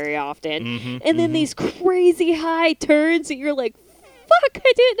him very often, and then these crazy high turns that you're like, fuck,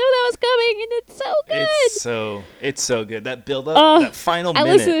 I didn't know that was coming, and it's so good. It's so good. That build up, that final minute.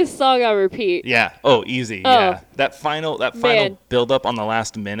 I listen to this song on repeat. Yeah. Oh, easy. Yeah. That final build up on the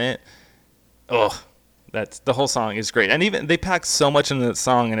last minute. Oh, that's the whole song is great. And even they pack so much into that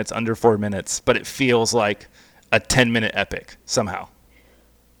song, and it's under 4 minutes, but it feels like a 10-minute epic somehow.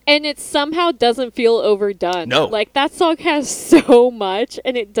 And it somehow doesn't feel overdone. No. Like that song has so much,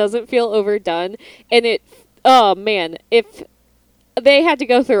 and it doesn't feel overdone. And oh man, if they had to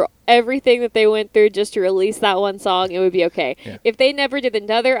go through everything that they went through just to release that one song, it would be okay. Yeah. If they never did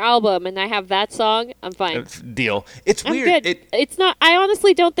another album and I have that song, I'm fine. Deal. It's I'm weird. good. It's not. I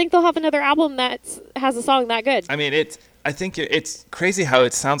honestly don't think they'll have another album that has a song that good. I mean, I think it's crazy how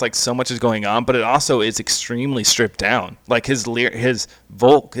it sounds like so much is going on, but it also is extremely stripped down. Like his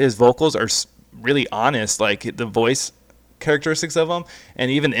vocals are really honest. Like the voice characteristics of them,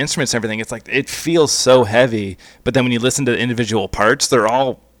 and even the instruments and everything. It's like it feels so heavy, but then when you listen to the individual parts, they're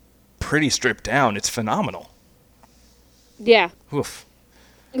all pretty stripped down. It's phenomenal. Yeah. Oof.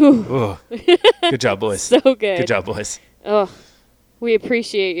 Ooh. Good job, boys. So good. Good job, boys. Oh, we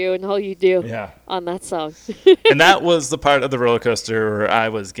appreciate you and all you do on that song. And that was the part of the roller coaster where I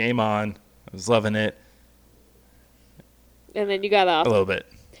was game on. I was loving it. And then you got off. A little bit.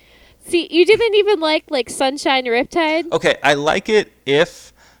 See, you didn't even like Sunshine Riptide? Okay, I like it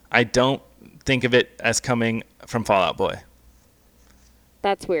if I don't think of it as coming from Fall Out Boy.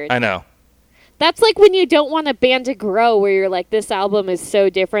 That's weird. I know. That's like when you don't want a band to grow, where you're like, this album is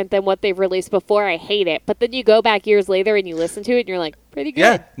so different than what they've released before, I hate it. But then you go back years later and you listen to it and you're like, pretty good.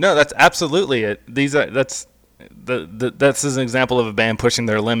 Yeah, no, that's absolutely it. That's an example of a band pushing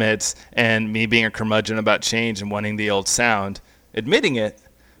their limits and me being a curmudgeon about change and wanting the old sound, admitting it,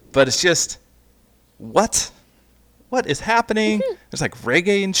 but it's just, what is happening? There's like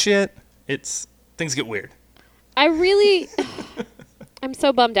reggae and shit. Things get weird. I'm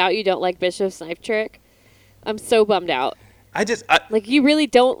so bummed out you don't like Bishop's Knife Trick. I'm so bummed out. Like, you really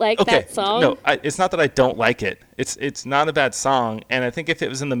don't like that song? No, it's not that I don't like it. It's not a bad song, and I think if it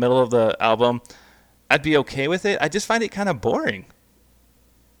was in the middle of the album, I'd be okay with it. I just find it kind of boring.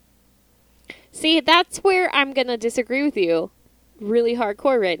 See, that's where I'm going to disagree with you really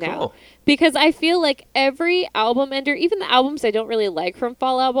hardcore right now. Cool. Because I feel like every album ender, even the albums I don't really like from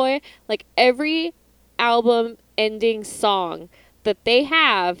Fall Out Boy, like every album ending song that they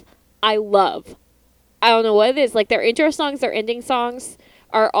have, I love. I don't know what it is. Like, their intro songs, their ending songs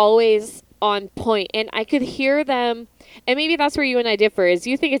are always on point. And I could hear them, and maybe that's where you and I differ, is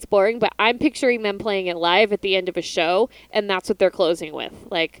you think it's boring, but I'm picturing them playing it live at the end of a show, and that's what they're closing with.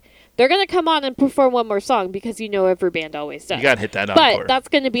 Like, they're going to come on and perform one more song, because you know every band always does. You got to hit that encore. But that's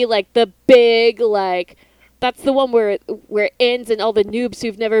going to be, like, the big, like... That's the one where it ends and all the noobs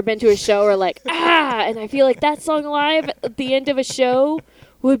who've never been to a show are like, and I feel like that song live at the end of a show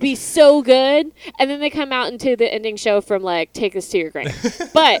would be so good. And then they come out into the ending show from, like, Take This to Your Grave.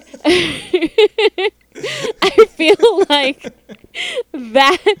 But I feel like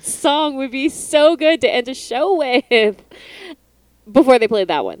that song would be so good to end a show with before they played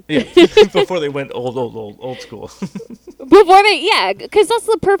that one. Yeah, before they went old school. Because that's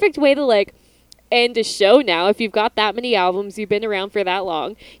the perfect way to, like, end a show now. If you've got that many albums, you've been around for that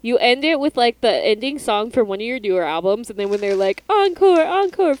long, you end it with like the ending song from one of your newer albums, and then when they're like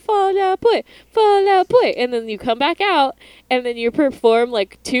encore, Fall Out Boy, and then you come back out and then you perform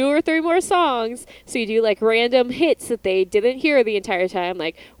like 2 or 3 more songs. So you do like random hits that they didn't hear the entire time,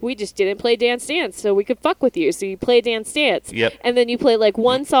 like, we just didn't play Dance Dance so we could fuck with you, so you play Dance Dance. Yep. And then you play like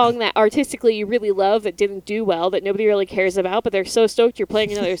one song that artistically you really love that didn't do well, that nobody really cares about, but they're so stoked you're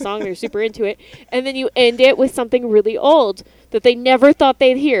playing another song, they're super into it. And then you end it with something really old that they never thought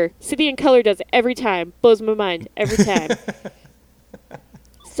they'd hear. City and Color does it every time. Blows my mind every time.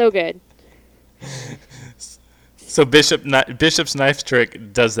 So good. So Bishop's Knife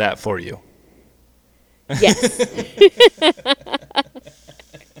Trick does that for you. Yes.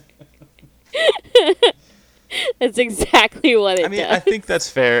 That's exactly what it does. I think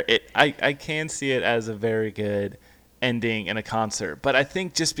that's fair. I can see it as a very good ending in a concert, but I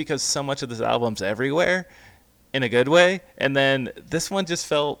think just because so much of this album's everywhere in a good way, and then this one just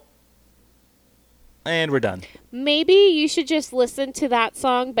felt, and we're done. Maybe you should just listen to that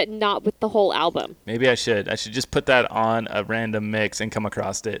song, but not with the whole album. Maybe I should just put that on a random mix and come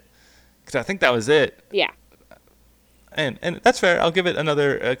across it, because I think that was it. Yeah. And that's fair. I'll give it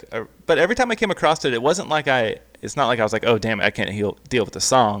another. But every time I came across it, it wasn't like it's not like I was like, oh damn it, I can't deal with the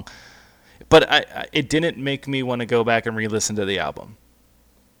song. But it didn't make me want to go back and re-listen to the album.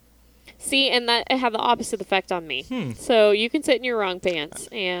 See, and that had the opposite effect on me. So you can sit in your wrong pants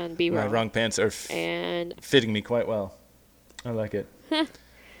and be wrong. My wrong pants are fitting me quite well. I like it.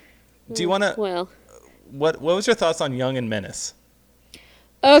 Do you want to... Well... What was your thoughts on Young and Menace?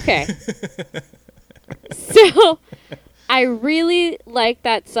 Okay. So, I really like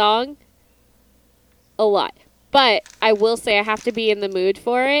that song a lot. But I will say I have to be in the mood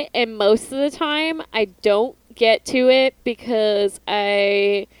for it. And most of the time, I don't get to it because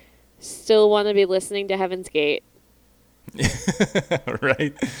I still want to be listening to Heaven's Gate.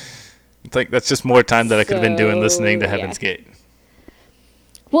 Right? It's like that's just more time that I could have been doing listening to Heaven's Gate.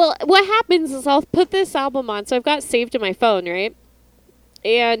 Well, what happens is I'll put this album on. So I've got it saved to my phone, right?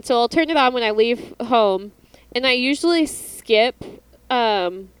 And so I'll turn it on when I leave home. And I usually skip,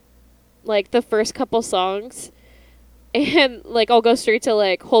 like, the first couple songs. And, like, I'll go straight to,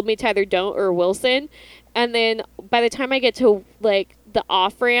 like, Hold Me Tight or Don't or Wilson. And then by the time I get to, like, the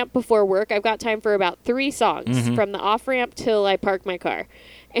off-ramp before work, I've got time for about 3 songs from the off-ramp till I park my car.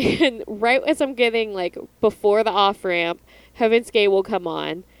 And right as I'm getting, like, before the off-ramp, Heaven's Gate will come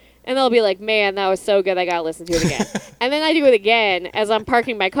on. And they'll be like, man, that was so good, I gotta listen to it again. And then I do it again as I'm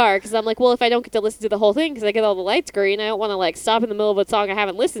parking my car, because I'm like, well, if I don't get to listen to the whole thing because I get all the lights green, I don't want to, like, stop in the middle of a song I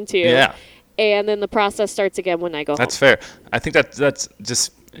haven't listened to. Yeah. And then the process starts again when I go That's home. fair. I think that's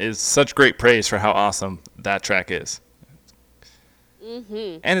just is such great praise for how awesome that track is.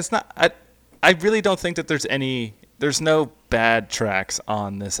 Mm-hmm. And it's not. I really don't think that there's no bad tracks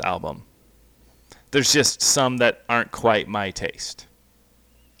on this album. There's just some that aren't quite my taste.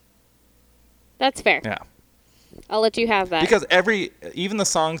 That's fair. Yeah. I'll let you have that. Because even the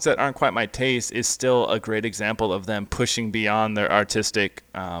songs that aren't quite my taste is still a great example of them pushing beyond their artistic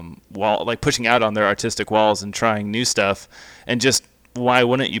wall, like pushing out on their artistic walls and trying new stuff. And just why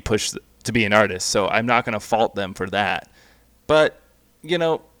wouldn't you push to be an artist? So I'm not going to fault them for that. But, you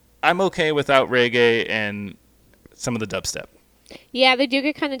know, I'm okay without reggae and some of the dubstep. Yeah, they do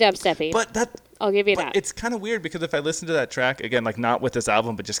get kind of dubsteppy. But I'll give you that. It's kind of weird because if I listen to that track, again, like not with this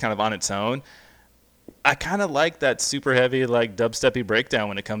album, but just kind of on its own, I kind of like that super heavy, like dubsteppy breakdown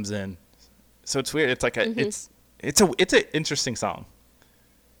when it comes in. So it's weird. It's like it's an interesting song.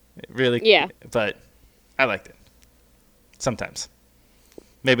 It really, yeah. But I liked it. Sometimes,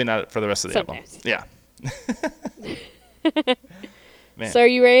 maybe not for the rest of the album. Yeah. Man. So are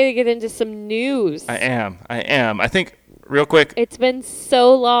you ready to get into some news? I am. I think real quick. It's been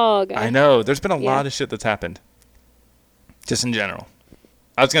so long. I know. There's been a lot of shit that's happened. Just in general.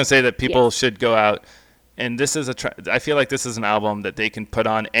 I was gonna say that people should go out. And this is I feel like this is an album that they can put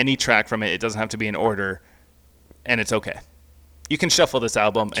on any track from it. It doesn't have to be in order, and it's okay. You can shuffle this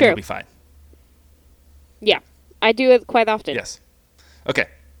album, and you'll be fine. Yeah, I do it quite often. Yes. Okay.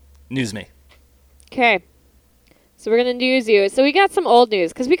 News me. Okay. So we're going to news you. So we got some old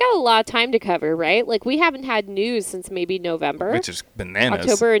news, because we got a lot of time to cover, right? Like, we haven't had news since maybe November. Which is bananas.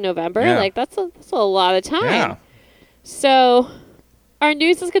 October or November. Yeah. Like, that's a lot of time. Yeah. So our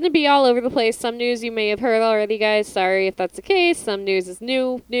news is going to be all over the place. Some news you may have heard already, guys. Sorry if that's the case. Some news is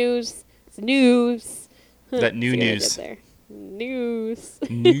new news. It's news. That new news. There. News.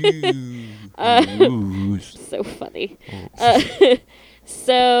 News. So funny.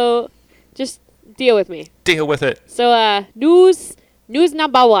 So just deal with me. Deal with it. So news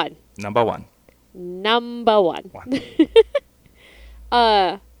number one. Number one.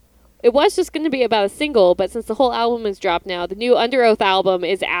 It was just going to be about a single, but since the whole album is dropped now, the new Under Oath album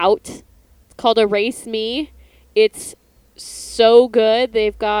is out. It's called Erase Me. It's so good.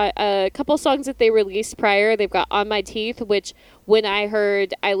 They've got a couple songs that they released prior. They've got On My Teeth, which when I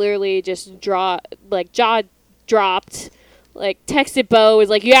heard, I literally just jaw dropped. Like, texted Bo, was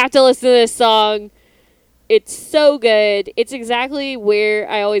like, you have to listen to this song. It's so good. It's exactly where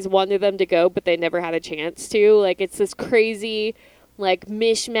I always wanted them to go, but they never had a chance to. Like, it's this crazy, like,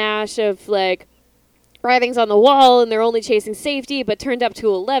 mishmash of, like, writings on the wall, and they're only chasing safety, but turned up to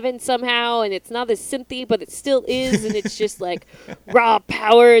 11 somehow, and it's not as synthy, but it still is, and it's just, like, raw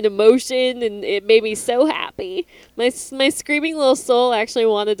power and emotion, and it made me so happy. My screaming little soul actually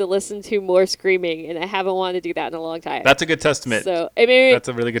wanted to listen to more screaming, and I haven't wanted to do that in a long time. That's a good testament. So it made me, that's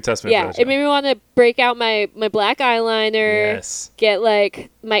a really good testament. Yeah, it made me want to break out my black eyeliner, get, like,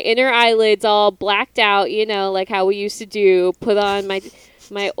 my inner eyelids all blacked out, you know, like how we used to do, put on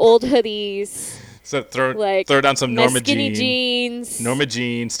my old hoodies. So throw down some Norma skinny jeans. Norma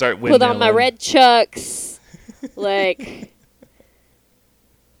jeans. Start windmilling. Put on my red chucks. Like,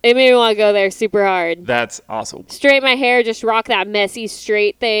 it made me want to go there super hard. That's awesome. Straighten my hair, just rock that messy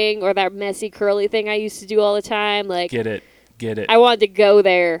straight thing or that messy curly thing I used to do all the time. Like, get it. I wanted to go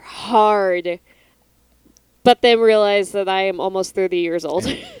there hard. But then realized that I am almost 30 years old.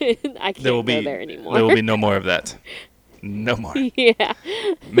 And I can't go there anymore. There will be no more of that. No more. Yeah.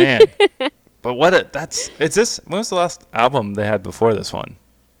 Man. But when was the last album they had before this one?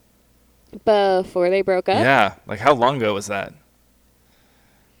 Before they broke up? Yeah. Like, how long ago was that?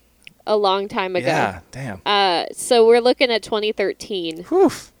 A long time ago. Yeah, damn. So we're looking at 2013. Whew.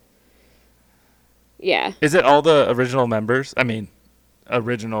 Yeah. Is it all the original members? I mean,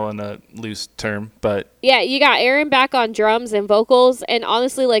 original in a loose term, but... Yeah, you got Aaron back on drums and vocals, and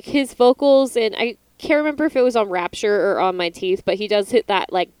honestly, like, his vocals, and I can't remember if it was on Rapture or On My Teeth, but he does hit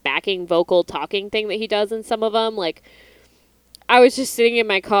that, like, backing vocal talking thing that he does in some of them. Like, I was just sitting in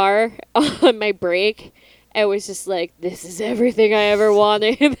my car on my break. I was just like, this is everything I ever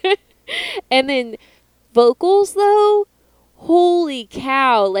wanted. And then vocals, though, holy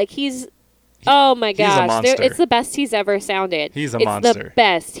cow. Like, oh my He's a gosh. monster. It's the best he's ever sounded. He's a it's monster. the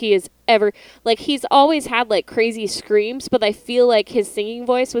best he has ever. Like, he's always had, like, crazy screams, but I feel like his singing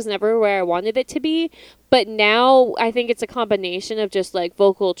voice was never where I wanted it to be. But now I think it's a combination of just, like,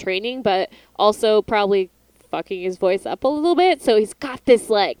 vocal training, but also probably fucking his voice up a little bit. So he's got this,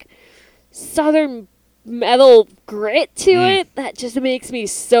 like, southern metal grit to it that just makes me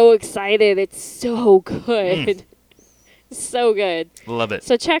so excited. It's so good. So good. Love it.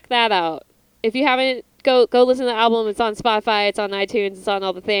 So check that out. If you haven't, go listen to the album. It's on Spotify, it's on iTunes, it's on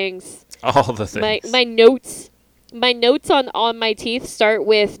all the things. All the things. My notes on my teeth start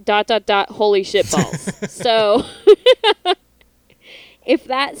with ... holy shit balls. So if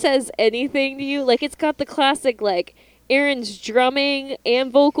that says anything to you, like, it's got the classic, like, Aaron's drumming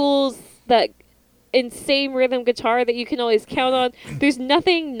and vocals, that insane rhythm guitar that you can always count on. There's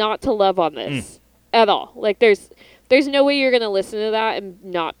nothing not to love on this at all. Like, there's no way you're going to listen to that and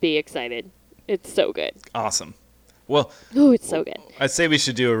not be excited. It's so good. Awesome. Well, oh, it's so good. I'd say we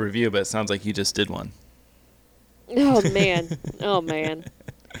should do a review, but it sounds like you just did one. Oh, man. Oh, man.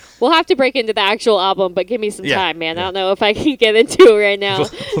 We'll have to break into the actual album, but give me some time, man. I don't know if I can get into it right now.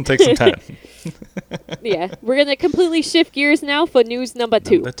 We'll take some time. Yeah. We're going to completely shift gears now for news number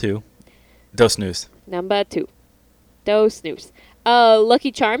 2. Number 2. Dos news. Number 2. Dos news.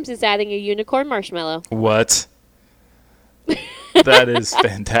 Lucky Charms is adding a unicorn marshmallow. What? That is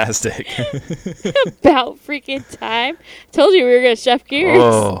fantastic. About freaking time. Told you we were going to shift gears.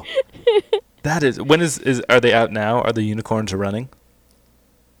 Oh. That is, when are they out now? Are the unicorns running?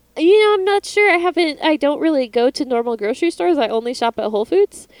 You know, I'm not sure. I don't really go to normal grocery stores. I only shop at Whole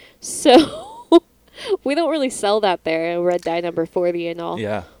Foods. So we don't really sell that there. Red dye number 40 and all.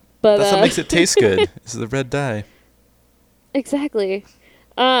 Yeah. But that's what makes it taste good. This is the red dye. Exactly.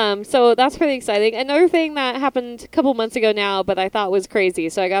 So that's pretty exciting. Another thing that happened a couple months ago now, but I thought was crazy,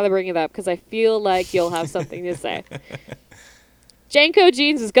 so I got to bring it up because I feel like you'll have something to say. Janko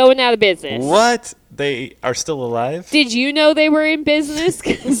Jeans is going out of business. What? They are still alive? Did you know they were in business?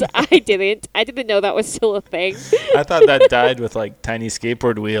 Because I didn't. I didn't know that was still a thing. I thought that died with, like, tiny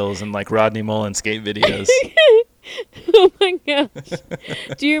skateboard wheels and, like, Rodney Mullen skate videos. Oh my gosh.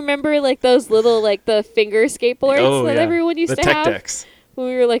 Do you remember, like, those little, like, the finger skateboards that everyone used to have? The Tech-Decks. When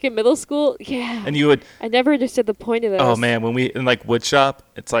we were, like, in middle school? Yeah. And you would... I never understood the point of those. Oh, man. When we... In, like, wood shop,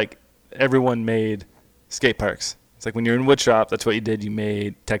 it's like everyone made skate parks. It's like when you're in wood shop, that's what you did. You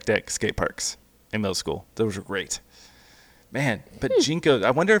made Tech-Deck skate parks in middle school. Those were great. Man, but Jinko...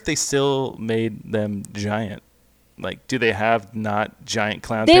 I wonder if they still made them giant. Like, do they have not giant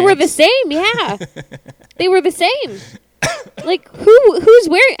clown They pants? were the same, yeah. They were the same. Like, who's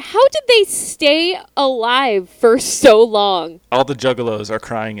wearing... How did they stay alive for so long? All the juggalos are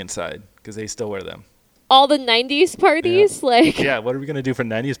crying inside because they still wear them. All the 90s parties? Yeah. Like... Yeah, what are we going to do for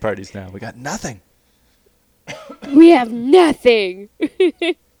 90s parties now? We got nothing. We have nothing.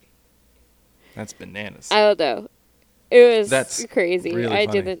 That's bananas. I don't know. It was That's crazy. really I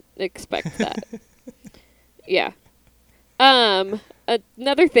funny. didn't expect that. Yeah.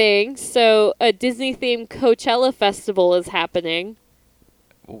 Another thing. So a Disney-themed Coachella festival is happening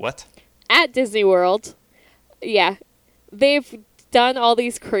What? at Disney World. Yeah. They've done all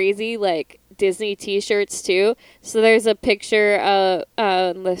these crazy, like, Disney t-shirts, too. So there's a picture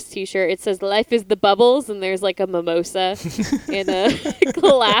on this t-shirt. It says, "Life is the bubbles," and there's, like, a mimosa and a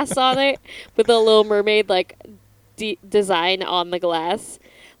glass on it with a Little Mermaid, like, design on the glass.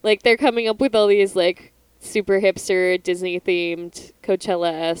 Like, they're coming up with all these, like, super hipster, Disney-themed,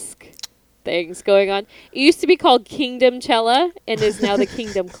 Coachella-esque things going on. It used to be called Kingdomchella and is now the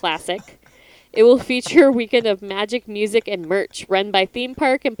Kingdom Classic. It will feature a weekend of magic, music, and merch run by theme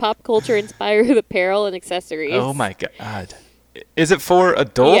park and pop culture-inspired apparel and accessories. Oh, my God. Is it for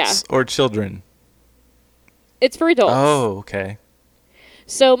adults or children? It's for adults. Oh, okay.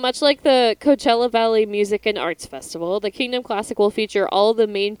 So much like the Coachella Valley Music and Arts Festival, the Kingdom Classic will feature all the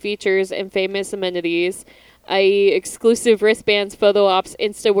main features and famous amenities, i.e. exclusive wristbands, photo ops,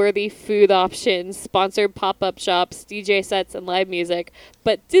 Insta-worthy food options, sponsored pop-up shops, DJ sets, and live music,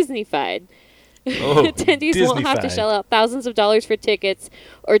 but Disney-fied. Oh, Attendees won't have to Disney-fied. shell out thousands of dollars for tickets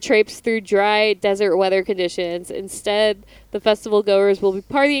or traipse through dry desert weather conditions. Instead, the festival goers will be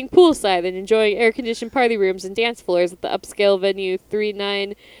partying poolside and enjoying air-conditioned party rooms and dance floors at the upscale venue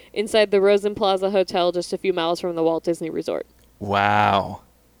 39 inside the Rosen Plaza Hotel just a few miles from the Walt Disney Resort. Wow.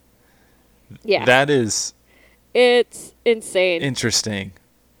 Yeah. That is It's insane. interesting.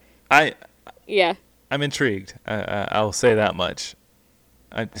 Yeah. I'm intrigued. I'll say that much.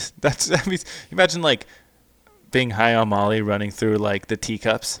 I mean, imagine like being high on Molly running through like the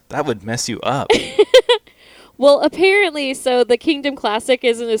teacups. That would mess you up. Well, apparently, so the Kingdom Classic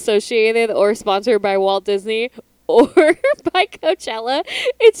isn't associated or sponsored by Walt Disney or by Coachella.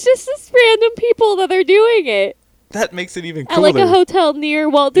 It's just this random people that are doing it. That makes it even At cooler. like a hotel near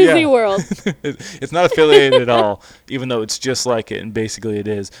Walt Disney World. It's not affiliated at all, even though it's just like it, and basically it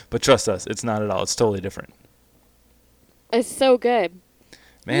is. But trust us, it's not at all. It's totally different. It's so good.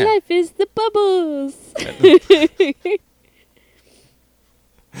 Man. Life is the bubbles.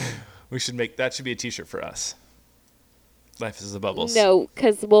 We should make that should be a T-shirt for us. Life is the bubbles. No,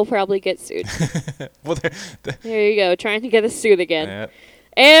 because we'll probably get sued. Well, There you go, trying to get us sued again. Yep.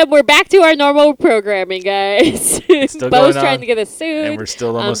 And we're back to our normal programming, guys. Still Bo's going on, trying to get us sued. and we're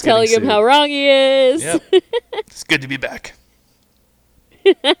still I'm almost telling getting him sued. how wrong he is. Yep. It's good to be back.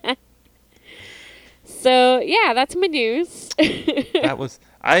 So, yeah, that's my news.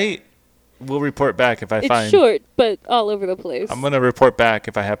 I will report back if I It's find. short, but all over the place. I'm gonna report back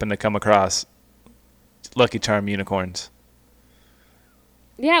if I happen to come across Lucky Charm unicorns.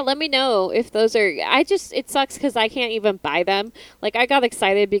 Yeah, let me know if those are. It sucks because I can't even buy them. Like, I got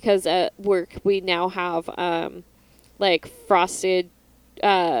excited because at work we now have, like, frosted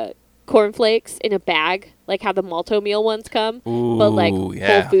cornflakes in a bag, like how the Malto meal ones come, Ooh, but, like,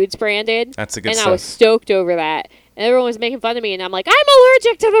 yeah. Whole Foods branded. That's a good and stuff. I was stoked over that. And everyone was making fun of me, and I'm like, I'm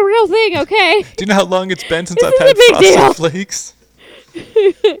allergic to the real thing, okay? Do you know how long it's been since This I've is had a big Frosted deal. Flakes?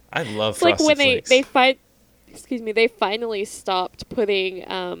 I love It's like Frosted when Flakes. they finally stopped putting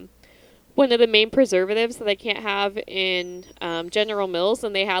one of the main preservatives that they can't have in General Mills,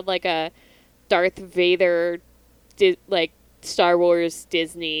 and they had like a Darth Vader, like Star Wars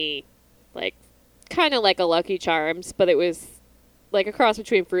Disney, like kind of like a Lucky Charms, but it was like a cross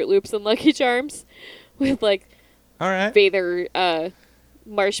between Fruit Loops and Lucky Charms, with like All right. Vader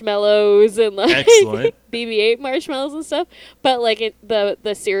marshmallows and like Excellent. BB-8 marshmallows and stuff, but like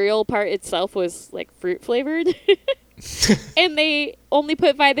the cereal part itself was like fruit flavored. And they only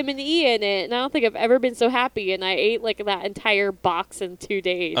put vitamin E in it, and I don't think I've ever been so happy. And I ate like that entire box in 2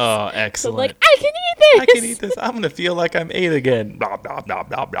 days. Oh, So excellent. I'm like, I can eat this. I can eat this. I'm gonna feel like I'm 8 again. Blah blah blah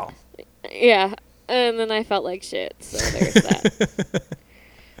blah blah. Yeah, and then I felt like shit. So there's that.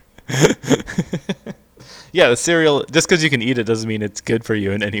 Yeah, the cereal. Just because you can eat it doesn't mean it's good for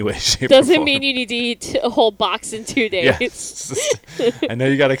you in any way, shape, or Doesn't form. mean you need to eat a whole box in 2 days. Yeah. I know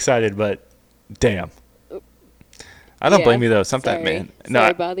you got excited, but damn. I don't Yeah, blame you though. Sometimes, sorry. man.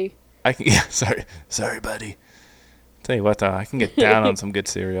 Sorry, buddy. I can. Yeah, sorry, buddy. Tell you what, though, I can get down on some good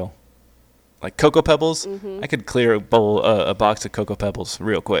cereal, like Cocoa Pebbles. Mm-hmm. I could clear a box of Cocoa Pebbles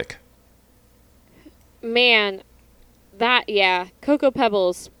real quick. Man, Cocoa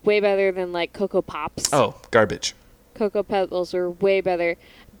Pebbles way better than like Cocoa Pops. Oh, garbage. Cocoa Pebbles are way better.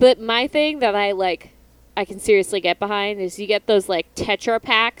 But my thing that I can seriously get behind is you get those like Tetra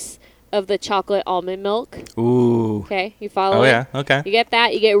packs of the chocolate almond milk. Ooh. Okay, you follow Oh it? yeah. Okay. You get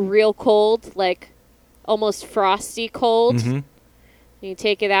that. You get real cold, like almost frosty cold. Mm-hmm. And you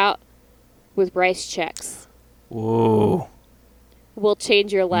take it out with rice checks. Ooh. Will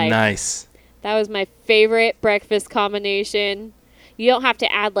change your life. Nice. That was my favorite breakfast combination. You don't have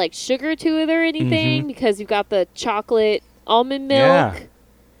to add like sugar to it or anything because you've got the chocolate almond milk Yeah.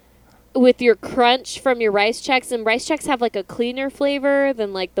 with your crunch from your rice checks. And rice checks have like a cleaner flavor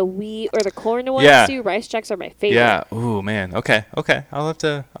than like the wheat or the corn ones Yeah. too. Rice checks are my favorite. Yeah. Ooh, man. Okay. I'll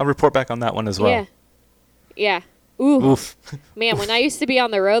report back on that one as well. Yeah. Yeah. Ooh. Oof. Man, when I used to be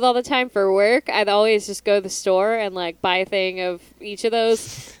on the road all the time for work, I'd always just go to the store and like buy a thing of each of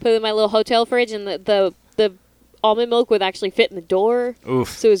those, put it in my little hotel fridge, and the almond milk would actually fit in the door. Oof.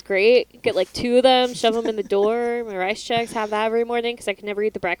 So it was great. Get like 2 of them, shove them in the door. My rice checks, have that every morning because I could never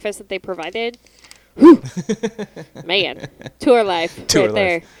eat the breakfast that they provided. Whew. Man, tour life Tour right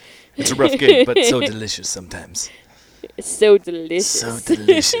there. It's a rough gig, but so delicious sometimes. It's so delicious. So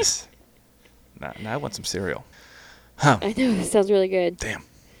delicious. Now I want some cereal. Huh. I know, it sounds really good. Damn.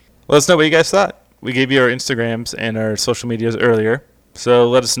 Let us know what you guys thought. We gave you our Instagrams and our social medias earlier. So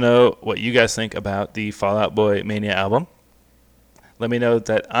let us know what you guys think about the Fall Out Boy Mania album. Let me know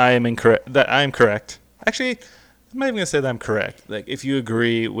that I am correct. Actually, I'm not even going to say that I'm correct. Like, if you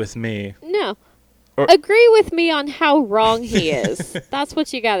agree with me. No. Or- Agree with me on how wrong he is. That's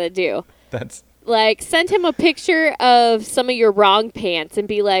what you got to do. That's Like, send him a picture of some of your wrong pants and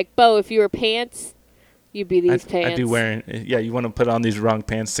be like, Bo, if you were pants, you'd be these pants. I'd be wearing. Yeah, you want to put on these wrong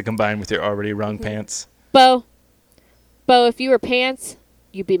pants to combine with your already wrong pants. Bo, if you were pants,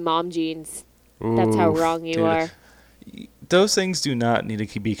 you'd be mom jeans. That's how Oof, wrong you dude. are. those things do not need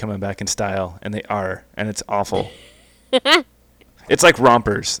to be coming back in style, and they are, and it's awful. It's like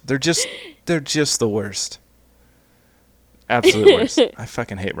rompers. They're just the worst. Absolute worst. I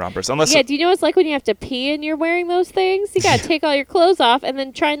fucking hate rompers. Unless Yeah, do you know what it's like when you have to pee and you're wearing those things? You gotta take all your clothes off and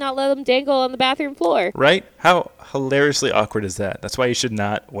then try not let them dangle on the bathroom floor. right? How hilariously awkward is that? That's why you should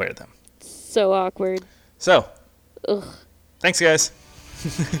not wear them. So awkward. So, Ugh. thanks guys.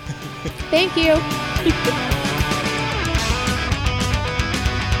 Thank you.